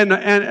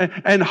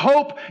 and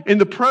hope in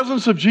the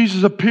presence of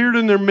Jesus appeared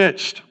in their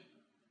midst.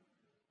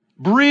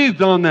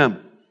 breathed on them,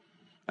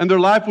 and their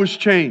life was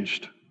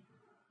changed.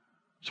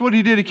 So what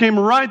he did, he came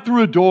right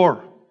through a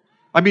door.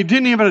 I mean,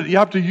 didn't even you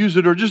have to use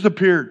it, or just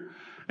appeared.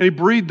 And he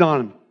breathed on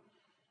him.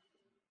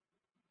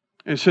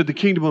 And said, the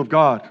kingdom of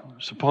God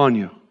is upon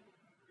you.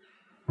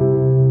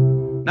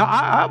 Now,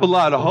 I have a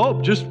lot of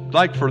hope just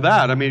like for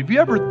that. I mean, have you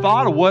ever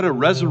thought of what a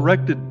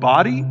resurrected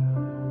body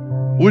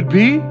would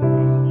be?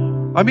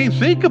 I mean,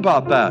 think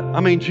about that. I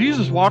mean,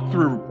 Jesus walked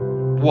through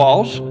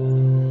walls.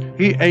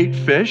 He ate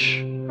fish.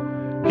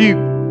 He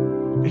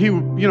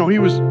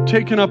was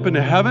taken up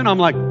into heaven. I'm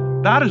like,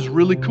 that is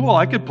really cool.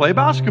 I could play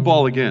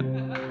basketball again.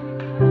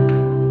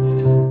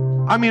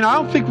 I mean, I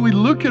don't think we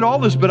look at all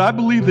this, but I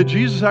believe that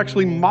Jesus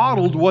actually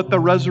modeled what the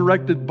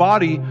resurrected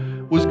body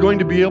was going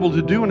to be able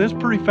to do, and it's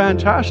pretty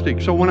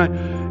fantastic. So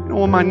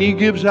when my knee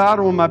gives out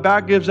or when my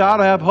back gives out,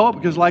 I have hope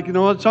because,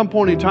 at some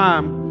point in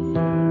time,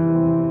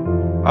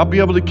 I'll be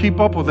able to keep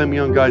up with them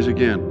young guys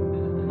again.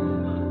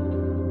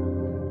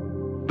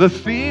 The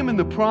theme and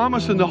the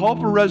promise and the hope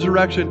of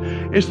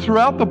resurrection is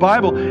throughout the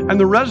Bible, and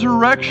the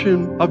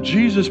resurrection of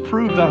Jesus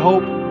proved that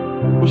hope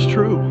was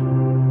true.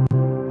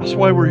 That's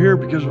why we're here,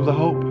 because of the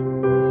hope.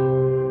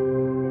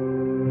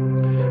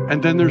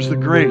 And then there's the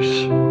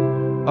grace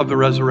of the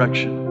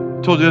resurrection.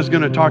 I told you I was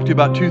going to talk to you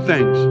about two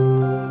things.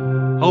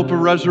 Hope of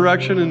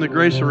resurrection and the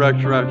grace of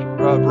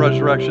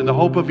resurrection. The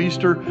hope of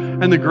Easter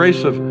and the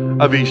grace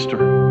of Easter.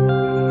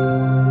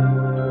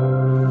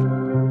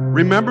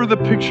 Remember the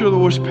picture that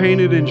was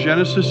painted in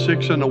Genesis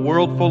 6 in a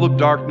world full of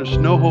darkness,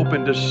 no hope,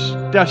 and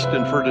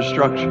destined for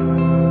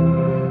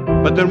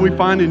destruction. But then we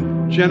find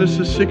in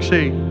Genesis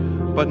 6:8,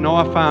 but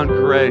Noah found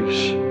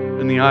grace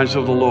in the eyes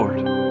of the Lord.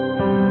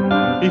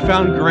 He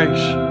found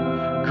grace.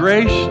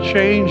 Grace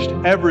changed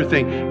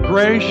everything.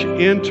 Grace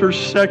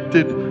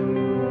intersected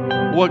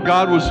what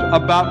God was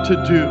about to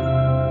do.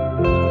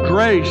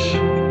 Grace,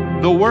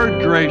 the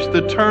word grace,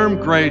 the term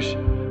grace,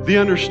 the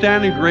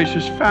understanding grace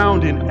is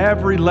found in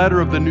every letter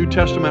of the New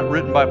Testament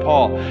written by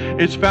Paul.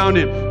 It's found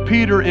in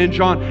Peter and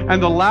John.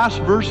 And the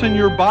last verse in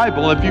your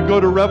Bible, if you go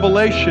to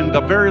Revelation,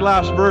 the very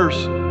last verse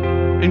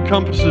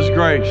encompasses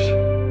grace.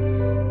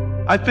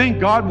 I think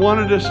God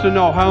wanted us to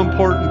know how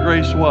important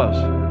grace was.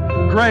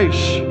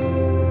 Grace.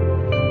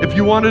 If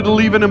you wanted to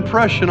leave an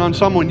impression on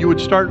someone, you would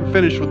start and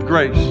finish with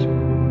grace.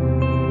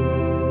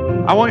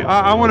 I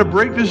want to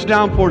break this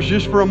down for us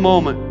just for a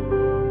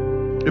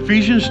moment.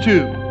 Ephesians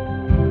 2.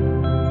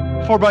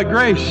 For by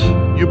grace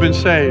you've been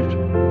saved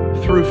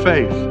through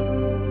faith.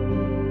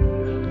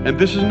 And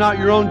this is not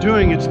your own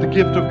doing, it's the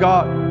gift of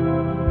God.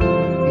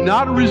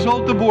 Not a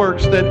result of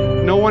works that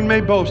no one may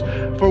boast.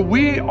 For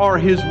we are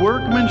His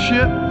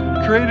workmanship,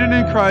 created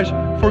in Christ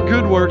for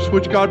good works,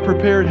 which God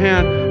prepared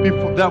hand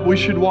that we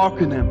should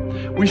walk in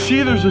them. We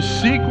see there's a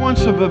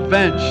sequence of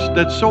events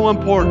that's so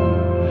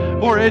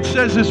important. For it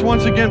says this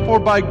once again, for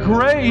by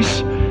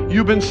grace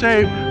you've been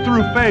saved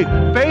through faith.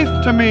 Faith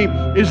to me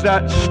is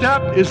that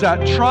step, is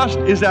that trust,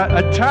 is that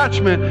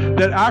attachment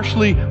that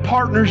actually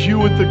partners you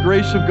with the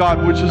grace of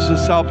God, which is the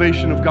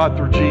salvation of God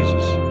through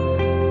Jesus.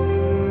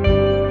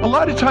 A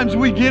lot of times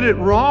we get it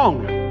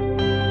wrong.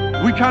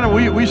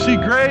 We see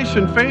grace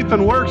and faith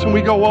and works, and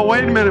we go, well,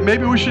 wait a minute,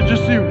 maybe we should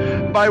just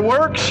do by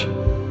works.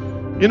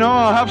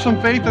 I'll have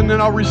some faith and then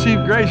I'll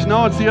receive grace.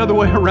 No, it's the other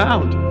way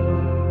around.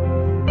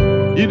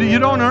 You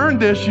don't earn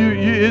this.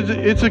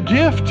 It's a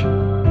gift.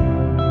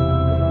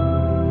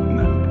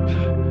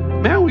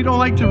 Man, we don't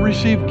like to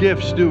receive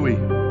gifts, do we?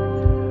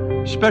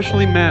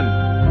 Especially men.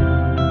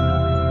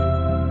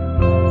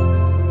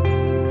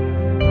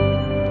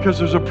 Because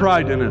there's a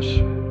pride in us.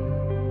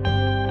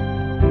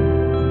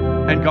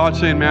 And God's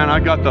saying, man, I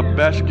got the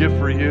best gift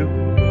for you.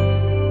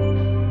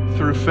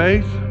 Through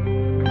faith,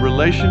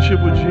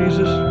 relationship with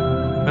Jesus,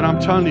 and I'm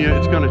telling you,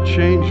 it's going to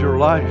change your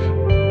life.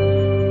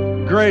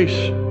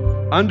 Grace,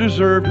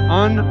 undeserved,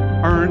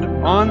 unearned,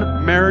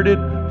 unmerited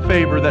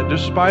favor that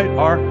despite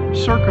our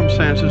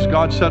circumstances,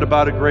 God set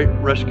about a great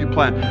rescue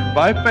plan.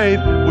 By faith,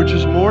 which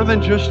is more than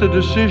just a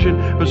decision,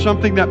 but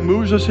something that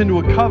moves us into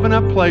a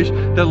covenant place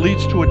that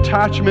leads to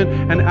attachment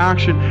and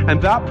action. And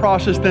that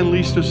process then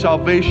leads to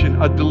salvation,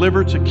 a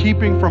deliverance, a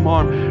keeping from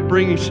harm,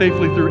 bringing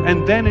safely through.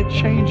 And then it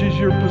changes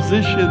your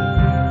position.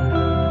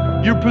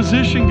 Your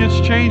position gets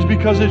changed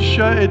because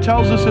it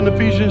tells us in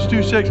Ephesians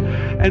 2:6,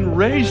 and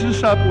raised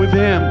us up with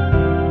Him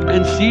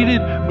and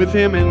seated with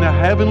Him in the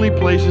heavenly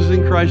places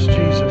in Christ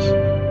Jesus.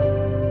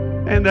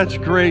 And that's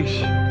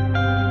grace.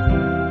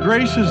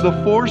 Grace is the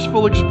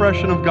forceful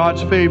expression of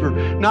God's favor.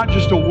 Not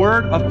just a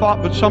word, a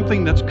thought, but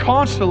something that's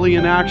constantly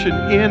in action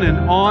in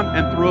and on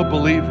and through a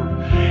believer.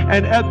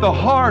 And at the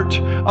heart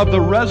of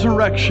the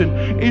resurrection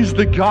is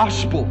the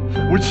gospel,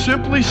 which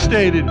simply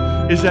stated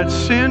is that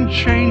sin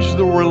changed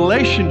the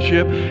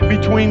relationship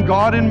between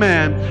God and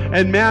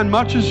man,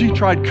 much as he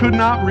tried, could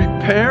not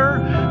repair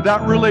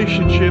that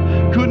relationship,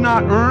 could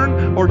not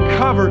earn or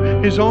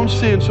cover his own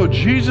sin. So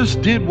Jesus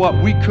did what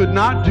we could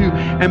not do,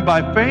 and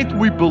by faith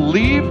we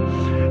believe,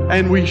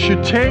 and we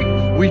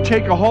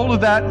take a hold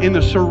of that in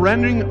the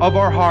surrendering of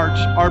our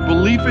hearts, our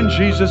belief in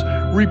Jesus,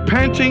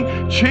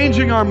 repenting,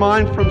 changing our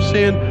mind from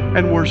sin,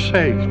 and we're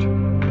saved.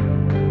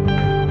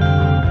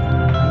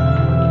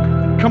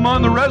 Come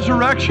on, the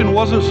resurrection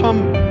wasn't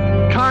some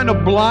kind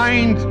of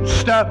blind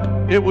step.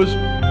 It was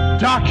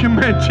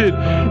documented.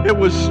 It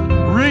was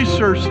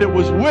researched. It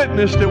was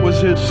witnessed. It was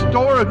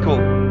historical.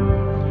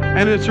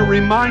 And it's a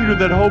reminder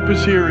that hope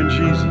is here in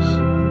Jesus.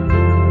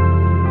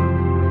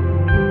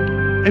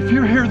 If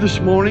you're here this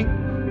morning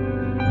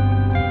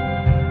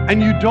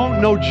and you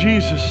don't know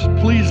Jesus,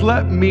 please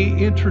let me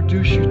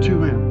introduce you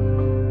to Him.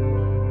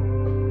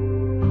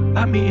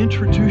 Let me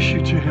introduce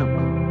you to Him.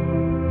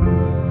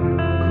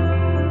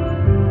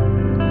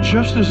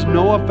 Just as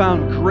Noah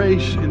found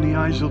grace in the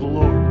eyes of the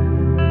Lord,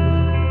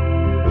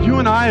 you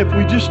and I, if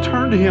we just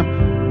turn to Him,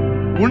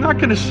 we're not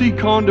going to see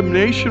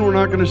condemnation. We're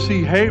not going to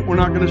see hate. We're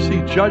not going to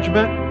see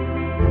judgment.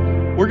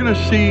 We're going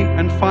to see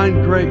and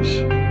find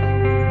grace.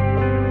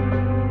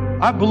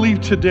 I believe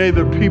today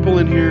there are people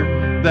in here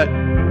that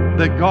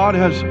God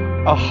has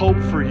a hope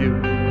for you.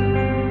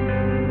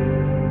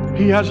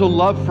 He has a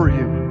love for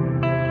you.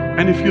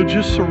 And if you'll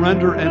just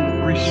surrender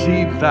and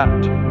receive that,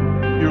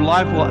 your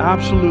life will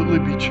absolutely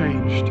be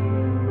changed.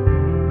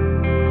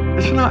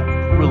 It's not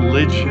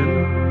religion.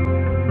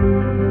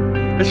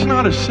 It's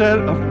not a set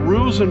of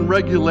rules and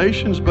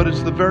regulations, but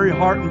it's the very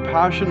heart and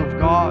passion of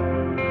God.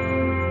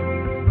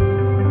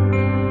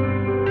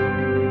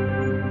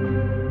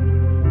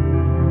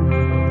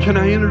 Can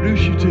I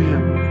introduce you to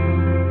Him?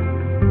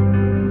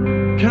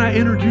 Can I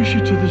introduce you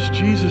to this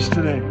Jesus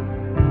today?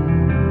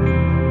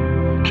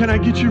 Can I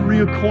get you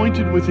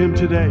reacquainted with Him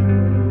today?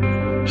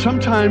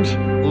 Sometimes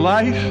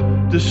life,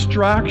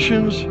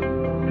 distractions,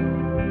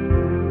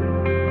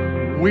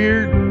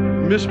 weird,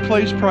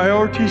 misplaced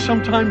priorities,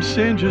 sometimes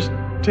sin just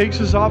takes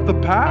us off the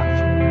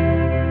path.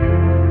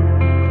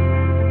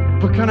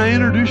 But can I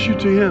introduce you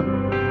to Him?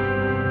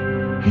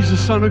 He's the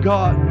Son of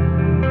God.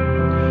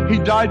 He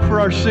died for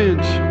our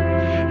sins.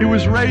 He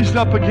was raised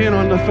up again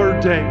on the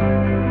third day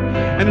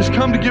and has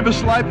come to give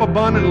us life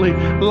abundantly,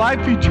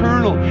 life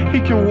eternal. He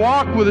can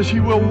walk with us. He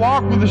will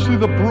walk with us through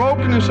the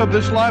brokenness of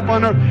this life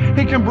on earth.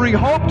 He can bring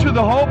hope to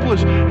the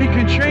hopeless. He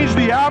can change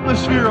the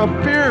atmosphere of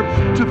fear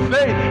to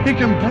faith. He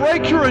can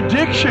break your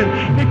addiction.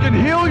 He can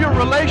heal your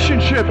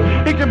relationship.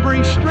 He can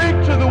bring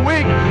strength to the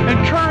weak and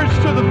courage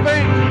to the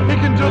faint. He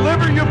can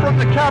deliver you from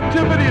the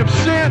captivity of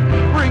sin,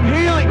 bring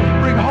healing,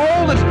 bring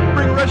wholeness,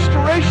 bring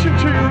restoration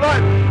to your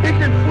life. He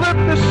can flip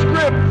the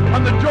script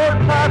on the dark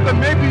path that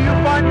maybe you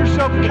find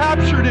yourself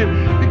captured in,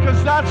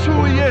 because that's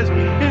who He is.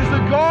 He's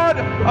the God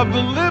of the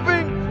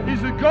living.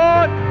 He's the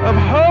God of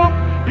hope.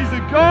 He's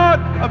the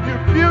God of your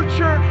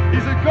future.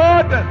 He's a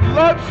God that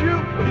loves you.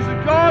 He's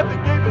a God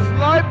that gave His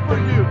life for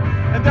you.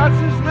 And that's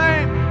His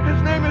name. His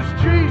name is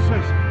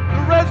Jesus. The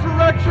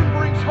resurrection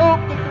brings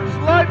hope that there's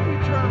life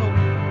eternal.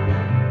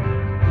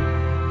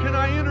 Can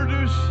I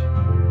introduce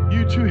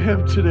you to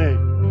Him today?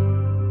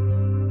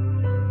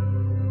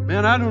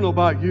 Man, I don't know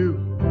about you,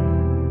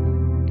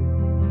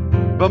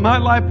 but my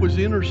life was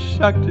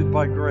intersected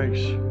by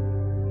grace.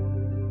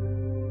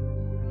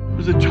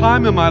 There's a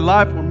time in my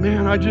life where,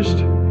 man, I just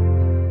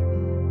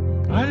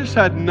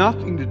had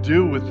nothing to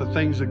do with the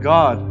things of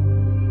God.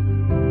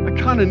 I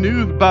kind of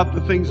knew about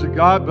the things of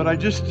God, but I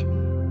was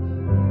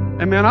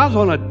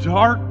on a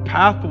dark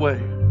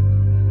pathway.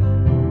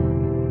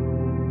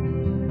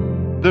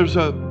 There's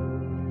a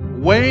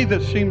way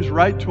that seems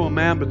right to a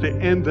man, but the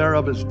end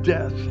thereof is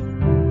death.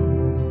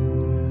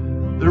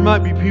 There might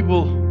be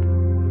people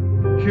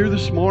here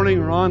this morning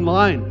or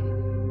online.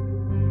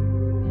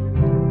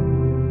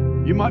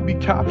 You might be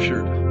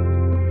captured.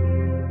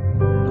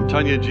 I'm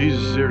telling you,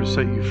 Jesus is here to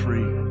set you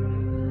free.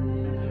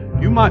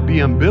 You might be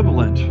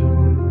ambivalent.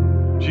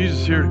 Jesus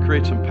is here to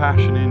create some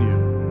passion in you.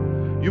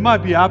 You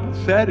might be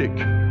apathetic.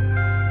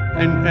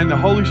 And the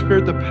Holy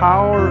Spirit, the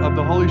power of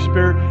the Holy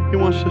Spirit, He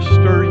wants to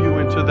stir you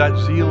into that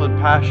zeal and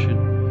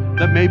passion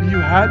that maybe you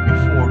had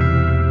before.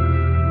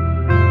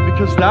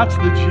 Because that's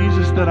the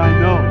Jesus that I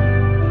know.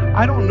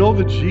 I don't know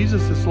the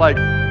Jesus that's like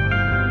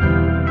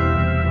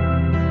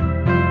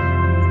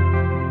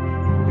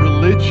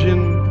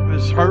religion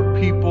has hurt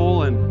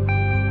people and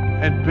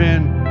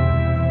been,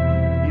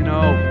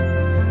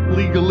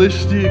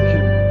 legalistic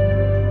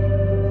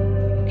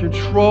and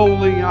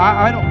controlling.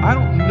 I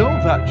don't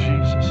know that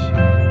Jesus.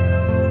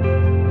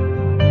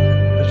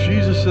 The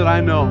Jesus that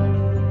I know,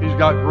 He's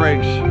got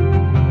grace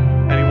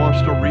and He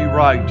wants to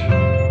rewrite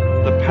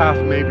the path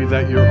maybe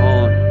that you're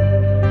on.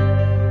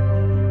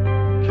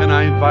 Can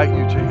I invite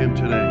you to Him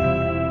today?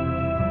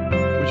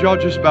 Would y'all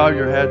just bow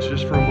your heads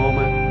just for a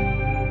moment?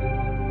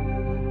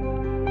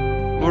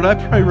 Lord, I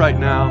pray right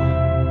now,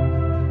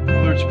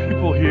 whether it's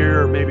people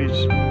here or maybe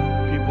it's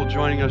people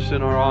joining us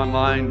in our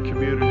online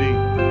community,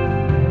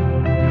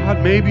 God,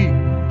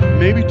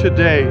 maybe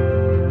today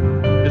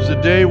is a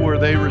day where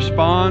you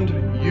respond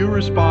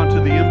to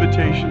the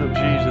invitation of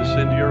Jesus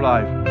into your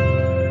life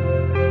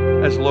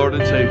as Lord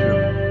and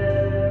Savior.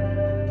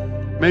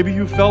 Maybe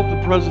you felt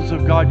the presence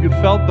of God. You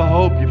felt the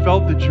hope. You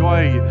felt the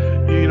joy.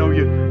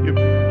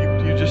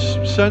 You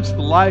just sensed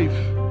the life.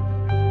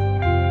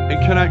 And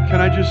can I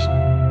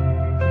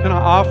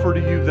offer to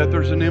you that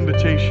there's an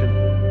invitation?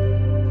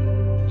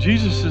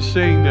 Jesus is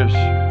saying this.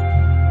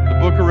 The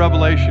book of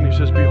Revelation, he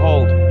says,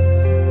 behold,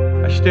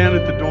 I stand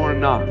at the door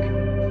and knock.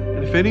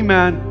 And if any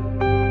man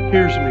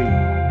hears me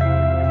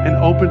and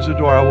opens the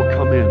door, I will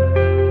come in.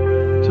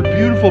 It's a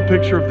beautiful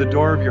picture of the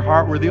door of your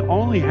heart where the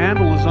only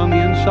handle is on the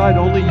inside.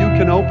 Only you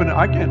can open it.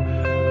 I can't.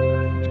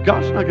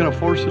 God's not going to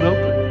force it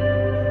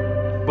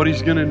open, but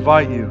He's going to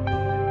invite you.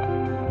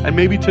 And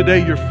maybe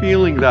today you're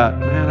feeling that.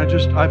 Man, I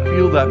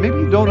feel that. Maybe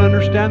you don't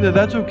understand that.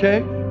 That's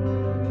okay.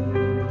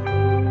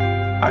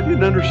 I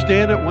didn't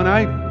understand it when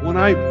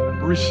I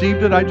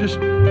received it.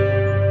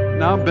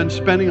 Now I've been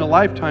spending a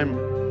lifetime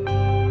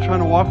trying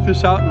to walk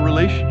this out in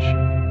relationship.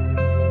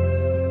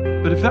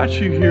 But if that's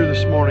you here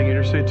this morning and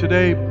you're saying,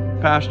 today,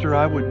 Pastor,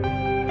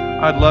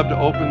 I'd love to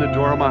open the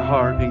door of my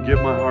heart and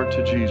give my heart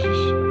to Jesus.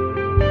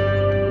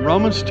 In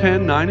Romans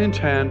 10, 9 and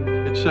 10,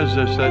 it says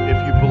this, that if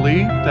you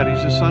believe that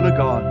He's the Son of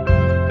God,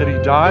 that He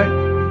died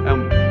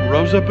and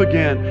rose up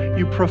again,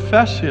 you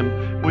profess Him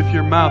with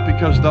your mouth,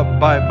 because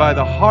by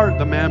the heart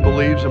the man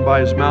believes and by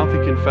his mouth he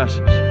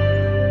confesses.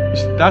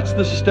 That's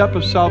the step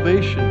of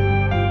salvation.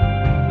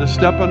 The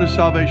step unto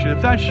salvation.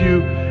 If that's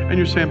you and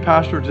you're saying,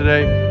 Pastor,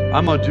 today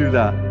I'm going to do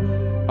that,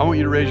 I want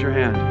you to raise your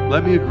hand.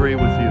 Let me agree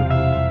with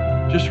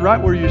you. Just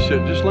right where you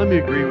sit, just let me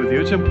agree with you.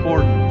 It's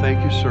important.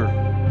 Thank you, sir.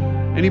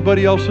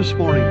 Anybody else this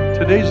morning?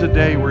 Today's the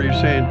day where you're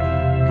saying,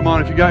 come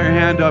on, if you got your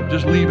hand up,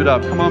 just leave it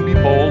up. Come on, be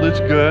bold. It's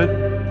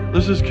good.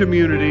 This is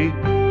community.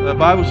 The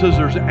Bible says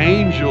there's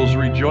angels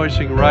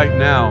rejoicing right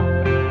now.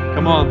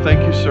 Come on, thank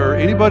you, sir.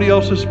 Anybody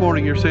else this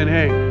morning, you're saying,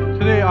 hey,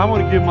 today I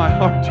want to give my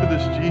heart to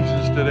this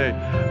Jesus today.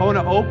 I want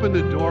to open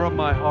the door of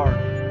my heart.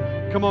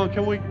 Come on,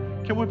 can we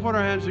put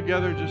our hands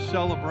together and just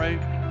celebrate?